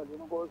ojú ọ̀nà ló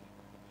ń bọ́ sí.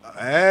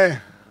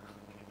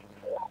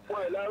 Ọ̀pọ̀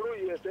ẹ̀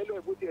láróyè ẹ̀tẹ́lẹ̀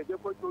bó tiẹ̀ jẹ́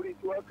pé torí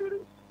tiwa kéré.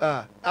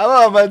 Àwọn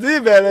ọmọ tí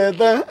ìbẹ̀rẹ̀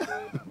tán.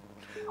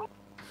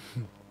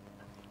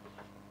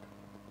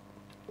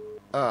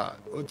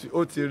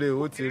 Ó ti re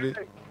ó ti re.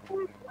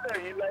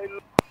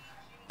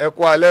 Ẹ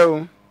kú alẹ́ o.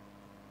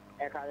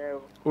 Ẹ kàlẹ́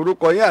o.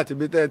 Orúkọ yín àti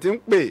ibi tẹ́ ẹ ti ń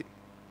pè.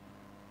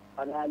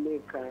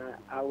 Ọlálékan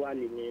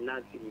Awálì ni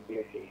láti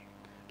Ìgbẹ̀fẹ̀.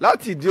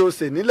 Láti ìdí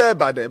òsè nílẹ̀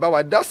Ìbàdàn, ẹ bá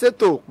wa dá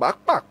sétò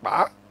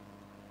pàápàá.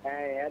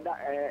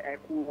 Ẹ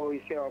kú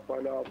iṣẹ́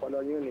ọpọlọ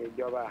yóò ní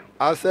ìjọba.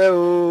 Àṣẹ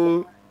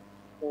o.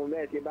 Ohun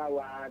bẹ́ẹ̀ ti bá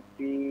wa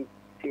ti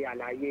ṣe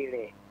àlàyé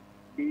rẹ̀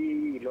bí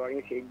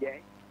Ìlọrin ṣe jẹ́.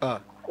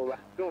 Kò bá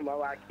tóun bá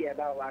wa kí ẹ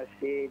bá wa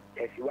ṣe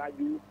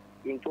tẹ̀síwájú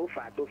ní tó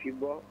fà á tó fi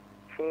bọ́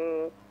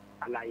fún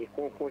àlàyé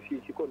kúnkún sí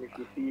tí kò ní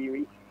fi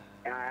sí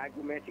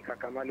ágúmẹ́ǹtì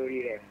kankan mọ́ lórí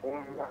rẹ̀ fún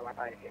àwọn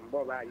àtàlẹ́sẹ̀ ń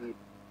bọ̀ báyìí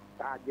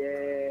tá a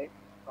jẹ́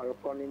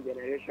coming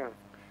generation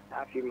tá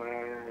a fi mọ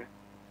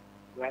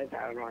right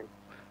and wrong.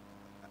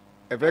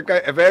 Ẹ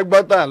fẹ́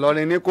gbọ́tàn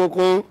lọ́rin ní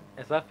kókó.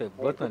 Ẹ sáfẹ́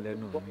gbọ́tàn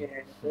lẹ́nu mi.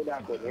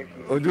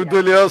 Ojú tó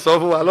lé ọ sọ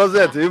fún wa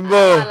lọ́sẹ̀ tí ń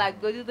bọ̀.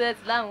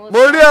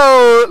 Mo rí ẹ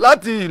o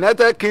láti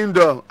United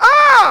Kingdom.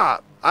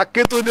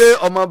 Akíntúndé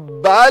ọmọ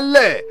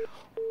baálẹ̀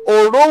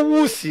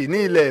Òrówùsì ní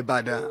ilẹ̀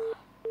Ìbàdàn.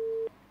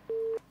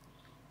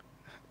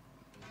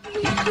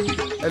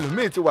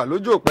 Ẹlòmíì ti wà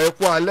lójú òpó. Ẹ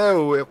kú alẹ́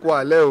o, ẹ kú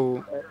alẹ́ o.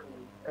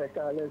 Ẹ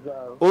káalẹ́ sà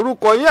o.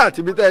 Orúkọ yín àti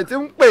ibi tẹ́ ẹ ti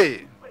ń pè.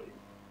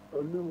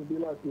 Olúmídé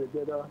láti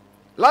Ẹgbẹ́dá.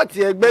 Láti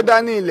Ẹgbẹ́dá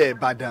ní ilẹ̀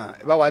Ìbàdàn,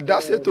 ẹ bá wa dá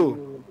sétò.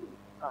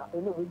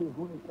 Inú mi lè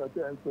fún ìtàn tí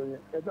ẹ ń sọ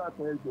yẹn, ẹ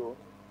dákun ẹ jọ̀ọ́.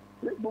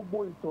 Ṣé gbogbo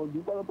ìtàn ìlú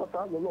pátápátá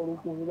lọ́lọ́run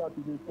fún yín láti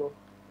lè sọ?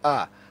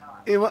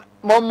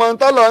 Mo mọ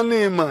tọ́lọ́ ní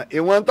ìmọ̀,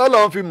 ìwọ̀n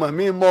tọ́lọ́ fi mọ̀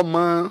mí mọ́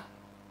mọ́.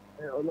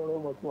 Ọlọ́run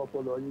mọ̀ tún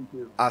ọpọlọ yín ṣe.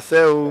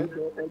 Àṣẹ o.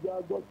 Ẹjọ́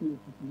agbọ́ sí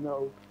Èkìtì náà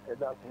o, ẹ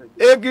dákun ẹ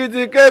jọ̀ọ́.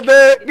 Èkìtì kété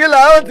kí la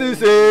ó ti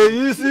ṣe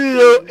èyí sí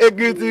o.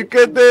 Èkìtì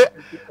kété.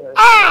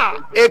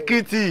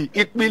 Èkìtì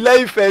ìpìlẹ̀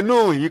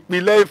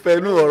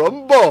ìfẹ́nù ọ̀rọ̀ ń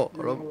bọ̀.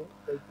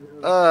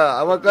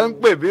 Àwọn kan ń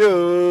pè mí o.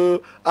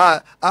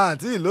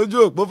 Àti ìlójú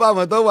òpó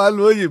fáwọn tó wà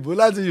lóyè òyìnbó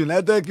láti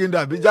United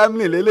Kingdom àbí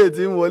Germany lélẹ̀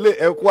tí ń wọlé.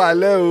 Ẹ kú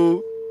alẹ́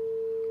o.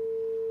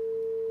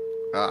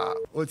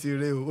 Ó ti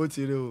re o, ó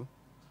ti re o.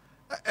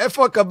 Ẹ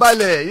fọkàn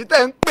balẹ̀ èyí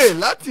tẹ́ ń pè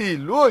láti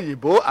ìlú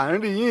òyìnbó à ń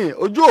rí yín.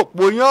 Ojú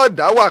òpó yín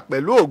ọ̀dà wà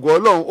pẹ̀lú ògo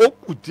Ọlọ́run. Ó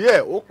kù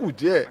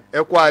díẹ̀. Ẹ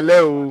kú alẹ́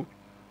o.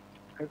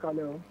 Ẹ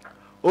kálẹ́ o.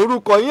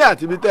 Orúkọ yín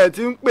àti ibi tẹ́ ẹ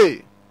ti ń pè.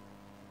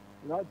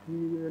 Láti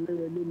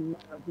Ẹlẹ́yẹlé ni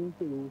a ti ń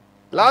pè o.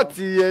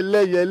 Láti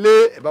Ẹlẹ́yẹlé,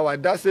 ẹ bá wa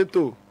dá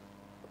sétò.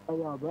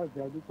 Àwọn Abbas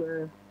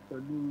adúpẹ́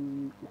pẹ̀lú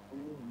ìṣòro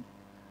yìí.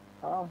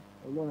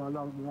 Ọlọ́run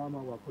aláàbò wa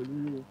máa wà pẹ̀lú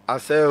yín.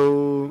 Àṣẹ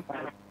o.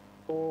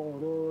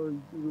 Ọ̀rọ̀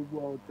gbogbo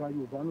ọ̀tá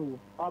Yorùbá nù.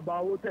 Àbá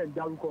owó tẹ̀ ń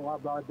dárúkọ wa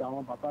bá dà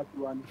àwọn bàbá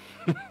tiwa ni.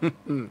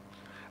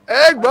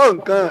 Ẹ gbọ́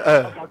nǹkan.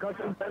 Bàbá kan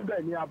tó ń bẹ́ẹ̀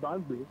bẹ́ẹ̀ ni àbá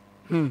ń gbé.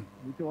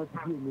 Ibi tí wọ́n ti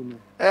gbé mi ni.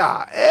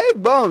 Ẹ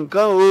gbọ́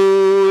nǹkan o.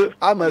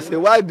 A mọ̀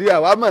ṣèwádìí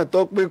àwa mọ̀ tó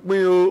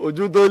pínpín o.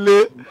 Ojú tó lé.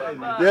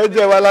 Yẹn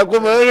jẹ́ wa la kó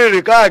mọ̀ ń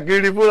rìnrìn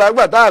káàkiri fúnra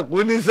gbà tá à kú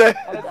níṣẹ́.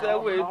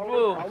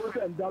 Àwọn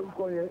tẹ̀ ń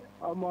dárúkọ yẹn,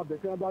 ọmọ abẹ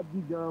tí wọ́n bá bí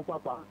gan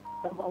pápá.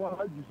 Àwọn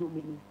alájù sómi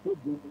ni yóò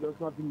gbé mi lọ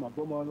sí wọn fi mọ̀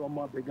bọ́ ọmọ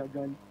abẹ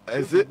gangan ni.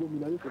 Ẹ̀sẹ̀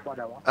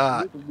padà wá.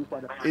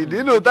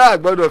 Ìdínú tá a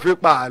gbọ́dọ̀ fi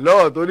pa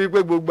àlọ́ torí pé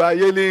gbogbo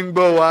ayé ní ń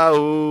gbọ́ wa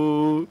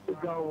o.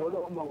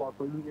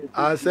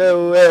 Àṣẹ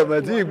o, ẹ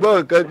mọ̀ tí ìgbọ́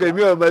nǹkan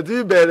kèmí ọmọ tí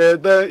ìbẹ̀rẹ̀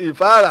tán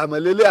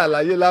ìfáàràmọ́lélé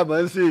àlàyé la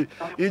mọ̀ ń ṣe.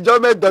 Ìjọ́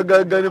mẹ́jọ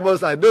gangan ni mo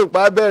ṣàdéhùn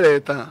pa bẹ̀rẹ̀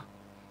tán.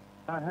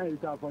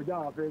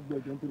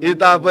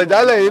 Ìtàn Àfọ̀njá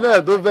lẹ́yìn náà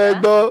tó fẹ́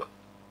gbọ́.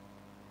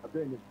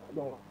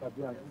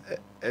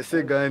 Ẹ ṣé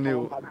gan ni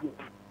o.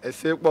 Ẹ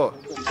ṣé pọ̀.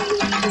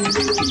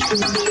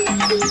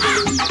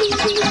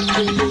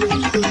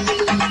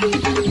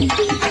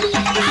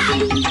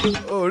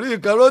 Orí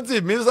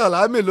ìkànnì mi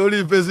Sàlámì lórí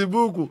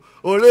fesibúùkù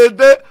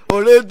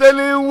òrèdé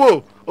ní wò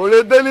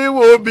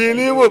obìnrin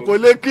ní wò kò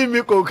lè kí mi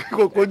kò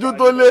kojú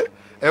tó lé.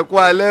 Ẹ kú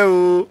alẹ́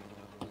o.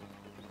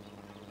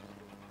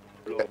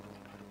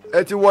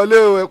 Ẹ ti wọlé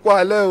o, ẹ kú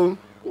alẹ́ o.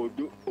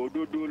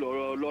 Òdodo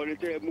lọ̀rọ̀ Ọlọ́rin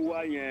tẹ́ ẹ mú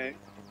wá yẹn.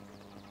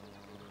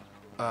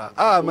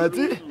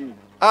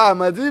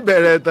 Àmọ́ tí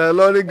ìbẹ̀rẹ̀ tán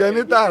lọ́rí gan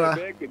ní tààrà.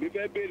 Èmi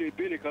fẹ́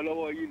béèrè kan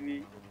lọ́wọ́ yín ni.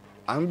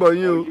 À ń gbọ́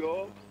yín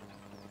o.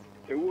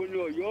 Èwo ni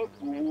Ọ̀yọ́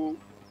Gbòho?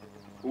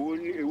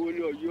 Èwo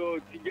ni Ọ̀yọ́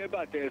ti jẹ́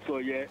bàtẹ́ sọ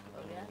yẹn?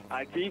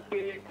 Àti pé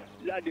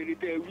ládẹ́rẹ́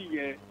tẹ́ wí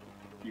yẹn,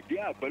 ìdí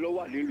àpẹ́ ló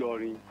wà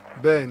nílọrin.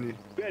 Bẹ́ẹ̀ni.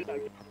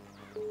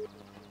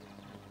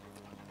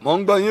 Mò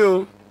ń gbọ́ yín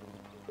o.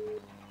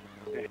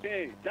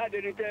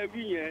 Ládẹ́rẹ́ tẹ́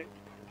wí yẹn,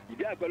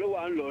 ìdí àpẹ́ ló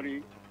wà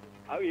nílọrin.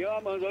 Àwọn èèyàn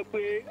wa máa ń sọ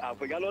pé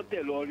Àfọ̀njá ló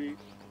tẹ̀ lọ́rin.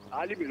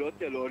 Alimi lọ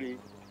tẹ̀ lọ́rin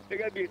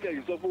gẹ́gẹ́ bí iṣẹ́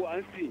yìí sọ fún wa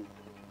ń sìn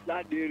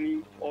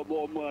Ládẹrin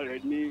ọmọ rẹ̀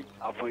ní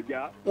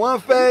Àfọ̀njá. Wọ́n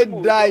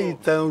fẹ́ da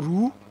ìtàn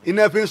rú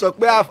iná fi ń sọ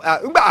pé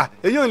nígbà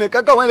èyí ò ní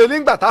kankan wọn lè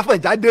nígbà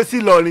táfọ̀njá dé sí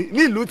Ìlọrin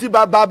nílùú tí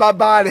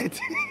bàbá rẹ̀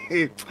ti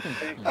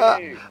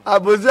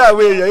àbòsí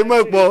àwọn èèyàn yìí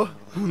mọ̀ pọ̀.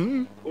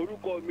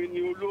 Orúkọ mi ni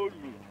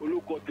Olóòlù,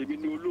 orúkọ tèmi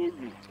ni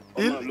Olóòlù,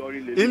 ọmọ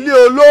Ìlọrin lèmi. Ilé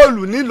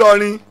Olóòlù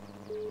nílọrin.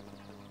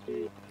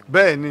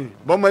 Bẹ́ẹ̀ ni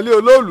bọ́mọlé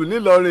Olóòlù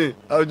nílọrin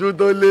ojú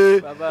tó lé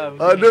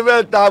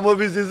ọdún 3 mo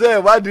fi ṣiṣẹ́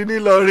ìwádìí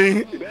nílọrin.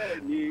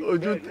 Bẹ́ẹ̀ni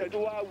ẹ tó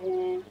wá wo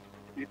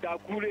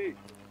Ìtakúrè,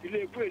 ilé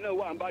Kúrè náà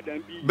wà ń Bàdàn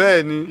bí.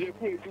 Bẹ́ẹ̀ni ilé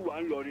Kúrè tí wà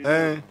ń lọrin.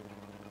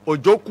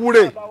 Òjó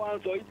Kúrè.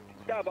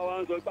 Dábàá wa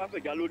ń sọ pé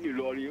Àfọ̀njá ló ní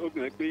Ìlọrin, ó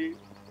bìnrin pé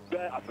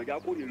bẹ́ẹ̀ Àfọ̀njá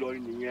kò ní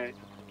Ìlọrin nìyẹn.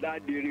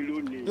 Ládẹrin ló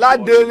ní Ìlọrin.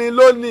 Ládẹrin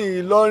ló ní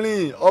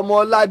Ìlọrin, ọmọ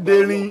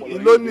Ládẹrin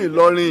ló ní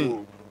Ìlọrin.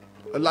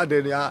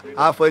 Ládẹrin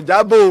Àfọ̀njá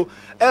bò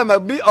ẹ mọ̀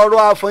bí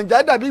ọ̀rọ̀ Àfọ̀njá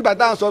dàbí ìgbà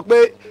tá à ń sọ pé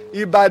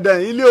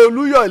Ìbàdàn ilé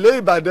Olúyọ̀lé,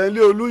 Ìbàdàn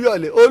ilé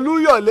Olúyọ̀lé,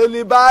 Olúyọ̀lé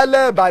ní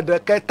baálẹ̀ Ìbàdàn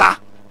kẹta.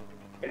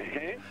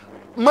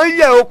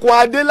 Mọ́yẹ̀ okùn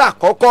adé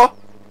làkọ́kọ́,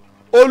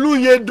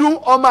 Olúyẹdùn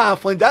ọmọ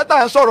Àfọ̀njá tá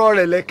à ń sọ̀rọ̀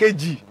rẹ̀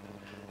lẹ́kejì.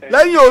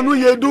 Lẹ́yìn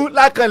Olúyẹdùn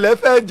lákànlẹ̀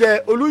fẹ́ jẹ,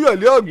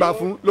 Olúyọ̀lé ọ̀gbà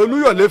fún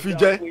lolúyọ̀lé fi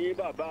jẹ.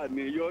 Bàbá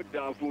mi yóò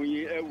dáa fún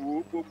yín, ẹ wo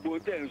gbogbo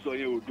tẹ̀ ń sọ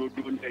yẹn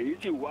òdodo ẹ̀yin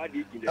sì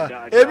wádìí ìjìnlẹ̀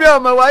dáadáa. Èmi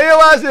ọmọ wáyé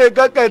wá ṣe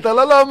kankan ìtàn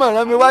lọ́lọ́mọ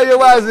rán mi wáyé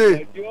wá ṣe.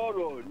 ẹ̀jẹ̀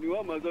ọ̀rọ̀ ni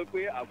wọ́n mọ̀ sọ pé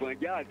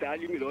Àfọ̀njá àti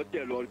Álímì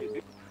lọ́tẹ̀ lọ.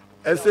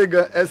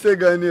 ẹ ṣé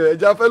gan ni o,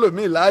 ẹja fẹ́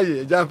lòmíì láàyè,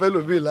 ẹja fẹ́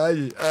lòmíì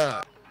láàyè.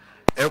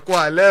 Ẹ kú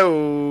alẹ́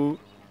o,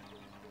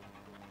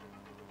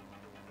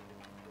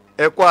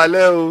 ẹ kú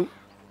alẹ́ o,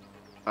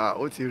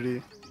 ó ti rí.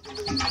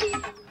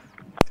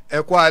 Ẹ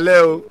kú alẹ́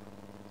o,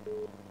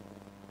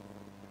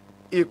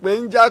 ìpè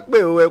ń já pé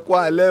o, ẹ kú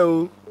alẹ́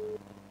o.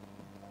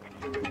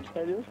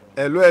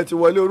 Ẹ̀lú ẹ ti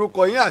wọlé,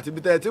 orúkọ yín àti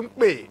ibi tẹ́ ẹ ti ń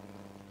pè.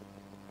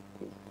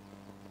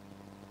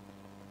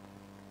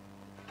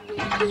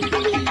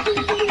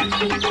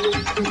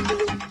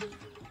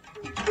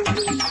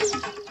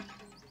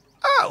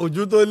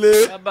 Ojú tó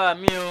lé. Bàbá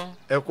mi o.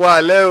 Ẹ kú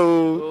alẹ́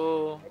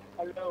o.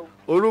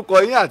 Orúkọ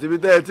yín àti ibi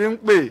tẹ́ ẹ ti ń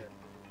pè.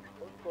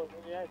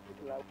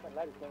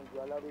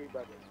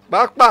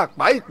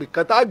 Pápá ìpè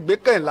kan tá a gbé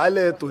kàn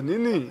lálẹ́ tòní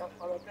nì.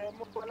 Ọ̀rọ̀ tẹ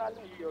mú kó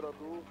lálẹ́ yìí ọ̀rọ̀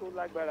tó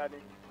lágbára ni.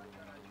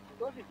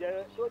 Tó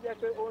jẹ́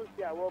pé ó ń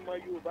ṣe àwọn ọmọ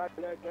Yorùbá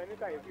gan ní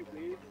kàyéfì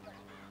pé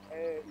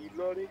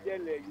Ìlọrin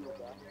jẹ́lẹ̀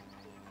Yorùbá.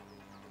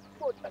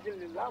 Kó tàbí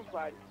lè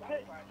láǹfààní.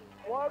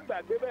 Wọ́n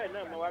gbàgbé bẹ́ẹ̀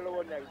náà mọ́ wá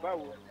lọ́wọ́ ní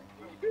àgbáwo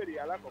ìbéèrè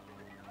alákọ̀ọ́kọ́.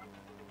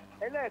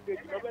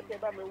 Ẹlẹ́ẹ̀kejì lọ́fẹ́ tẹ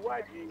bá mi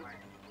wádìí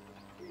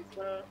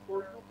ìtàn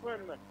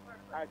Olúpọ̀nà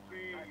àti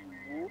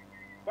Ìwó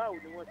báwo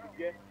ni wọ́n ti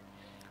jẹ́.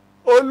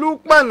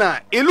 Olúpọ̀nà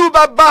ìlú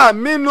bàbá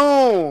mi nù,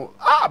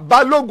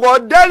 Balógun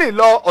Ọdẹ́rìn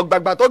lọ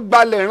ọ̀gbàgbà tó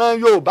gbalẹ̀ ran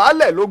Yorùbá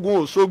lẹ̀ lógun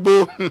Òṣogbo.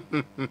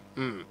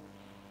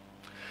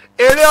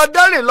 Èrè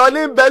Ọdẹ́rìn lọ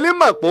ní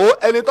Bẹ́límọ̀pó,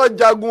 ẹni tó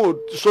jagun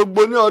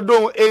Òṣogbo ní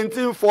ọdún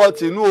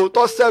 1840 nù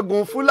tó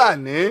ṣẹ́gun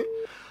Fúlàní.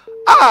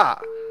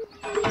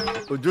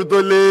 Ojú tó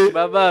lé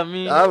bàbá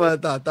mi. Àwọn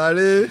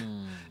tàtàrí.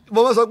 Mo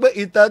mọ̀ sọ pé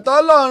ìtàn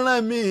t'Ọlọ́run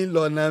rán mi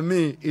lọ́nà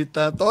mi,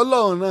 ìtàn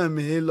t'Ọlọ́run rán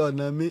mi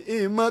lọ́nà mi,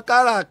 ìmọ̀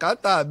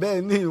káràkátà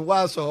bẹ́ẹ̀ ni ìwà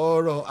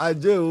sọ̀rọ̀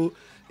ajé o,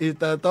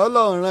 ìtàn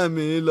t'Ọlọ́run rán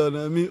mi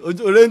lọ́nà mi.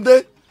 Ojú òrèǹdé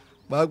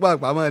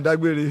pàápàá máa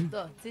dágbére.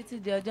 Títí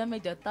di ọjọ́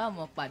mẹ́jọ tá a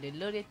mọ̀ pàdé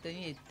lórí ètò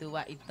yín ètò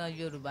wa Ìtàn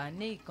Yorùbá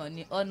ní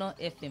ìkànnì ọ̀nà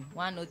FM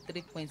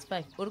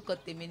 103.5. Orúkọ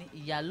tèmi ni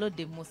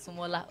Ìyálóde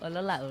Mosúnmọ́lá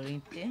Ọlọ́lá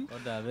Òrìǹté.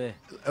 Ọ̀dà bẹ́ẹ̀.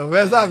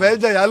 Ọ̀fẹ́ sàfẹ́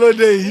jẹ́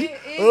Ìyálóde yìí,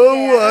 ó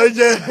wù ọ́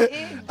jẹ́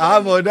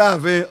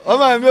àmọ̀dáàfin,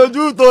 ọmọ mi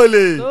ojú tó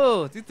lè.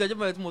 Títí ọjọ́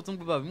mẹ́jọ tí mo tún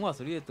gbé bàbá mi wà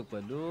sórí ètò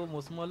pẹ̀lú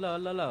Mosúnmọ́lá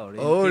Ọlọ́lá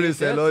Òrìǹté. Ó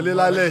rìnsẹ̀ lọ lé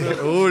lálẹ́,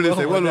 ó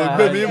rìnsẹ̀ wọ́n lọ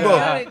gbé mi bọ̀.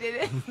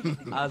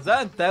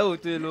 Azan Taiwo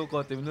tó ló kọ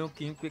tèmi ló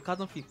kí n pé ká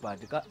tún fi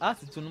ìpàdé á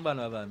sì tún nígbà náà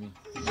bàbá mi.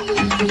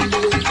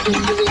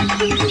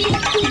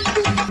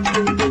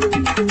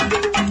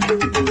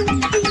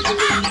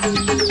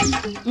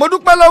 Mo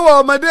dúpẹ́ lọ́wọ́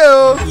ọmọdé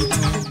o,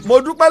 mo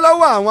dúpẹ́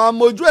lọ́wọ́ àwọn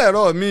amójú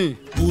ẹ̀rọ mi,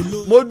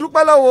 mo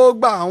dúpẹ́ lọ́wọ́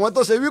gba àwọn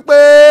tó ṣe wípé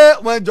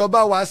wọ́n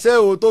jọba wá ṣe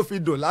o tó fi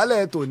dò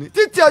lálẹ́ tòní.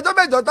 Títí ọjọ́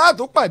mẹ́jọ tá a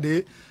tún pàdé,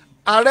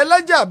 Ààrẹ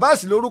Laji Abbas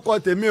lórúkọ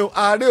tèmi o,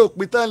 Aare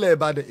òpìtánlẹ̀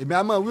Ìbàdàn. Èmi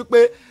a máa wípé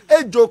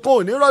ejò kan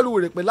ò ní rọ́ọ̀lù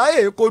rè pé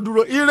láyé kó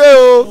dúró ire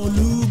o.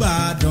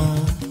 Olúbàdàn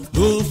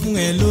ló fún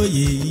ẹ lóye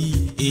yìí,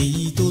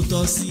 èyí tó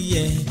tọ́ sí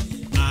ẹ.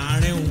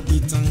 Ààrẹ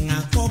òpìtàn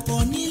àkọ́kọ́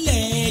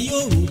nílẹ̀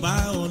Yorùbá,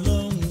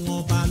 Ọlọ́run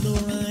ọba ló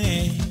rán ẹ.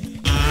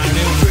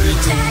 Ààrẹ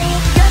òpìtàn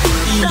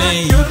ilẹ̀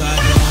Ìbàdàn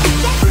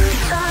ló fẹ́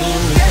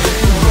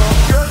fún ọ.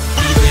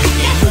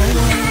 Ìbẹ̀kẹ̀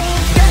lọ́wọ́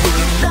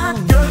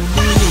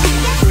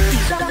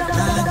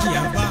Laji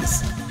Abbas,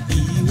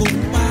 ìwọ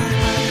pa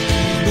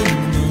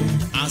ìlú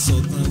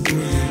asọ̀tàn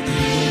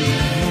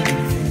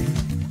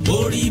tó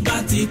orí bá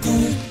ti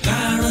kún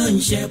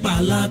kárànṣẹ́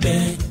palábẹ́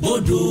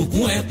bódò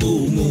òkun ẹ̀ kò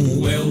mú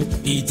wẹ̀ o.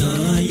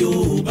 Ìtàn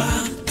Yorùbá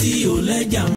tí ò lẹ́jà.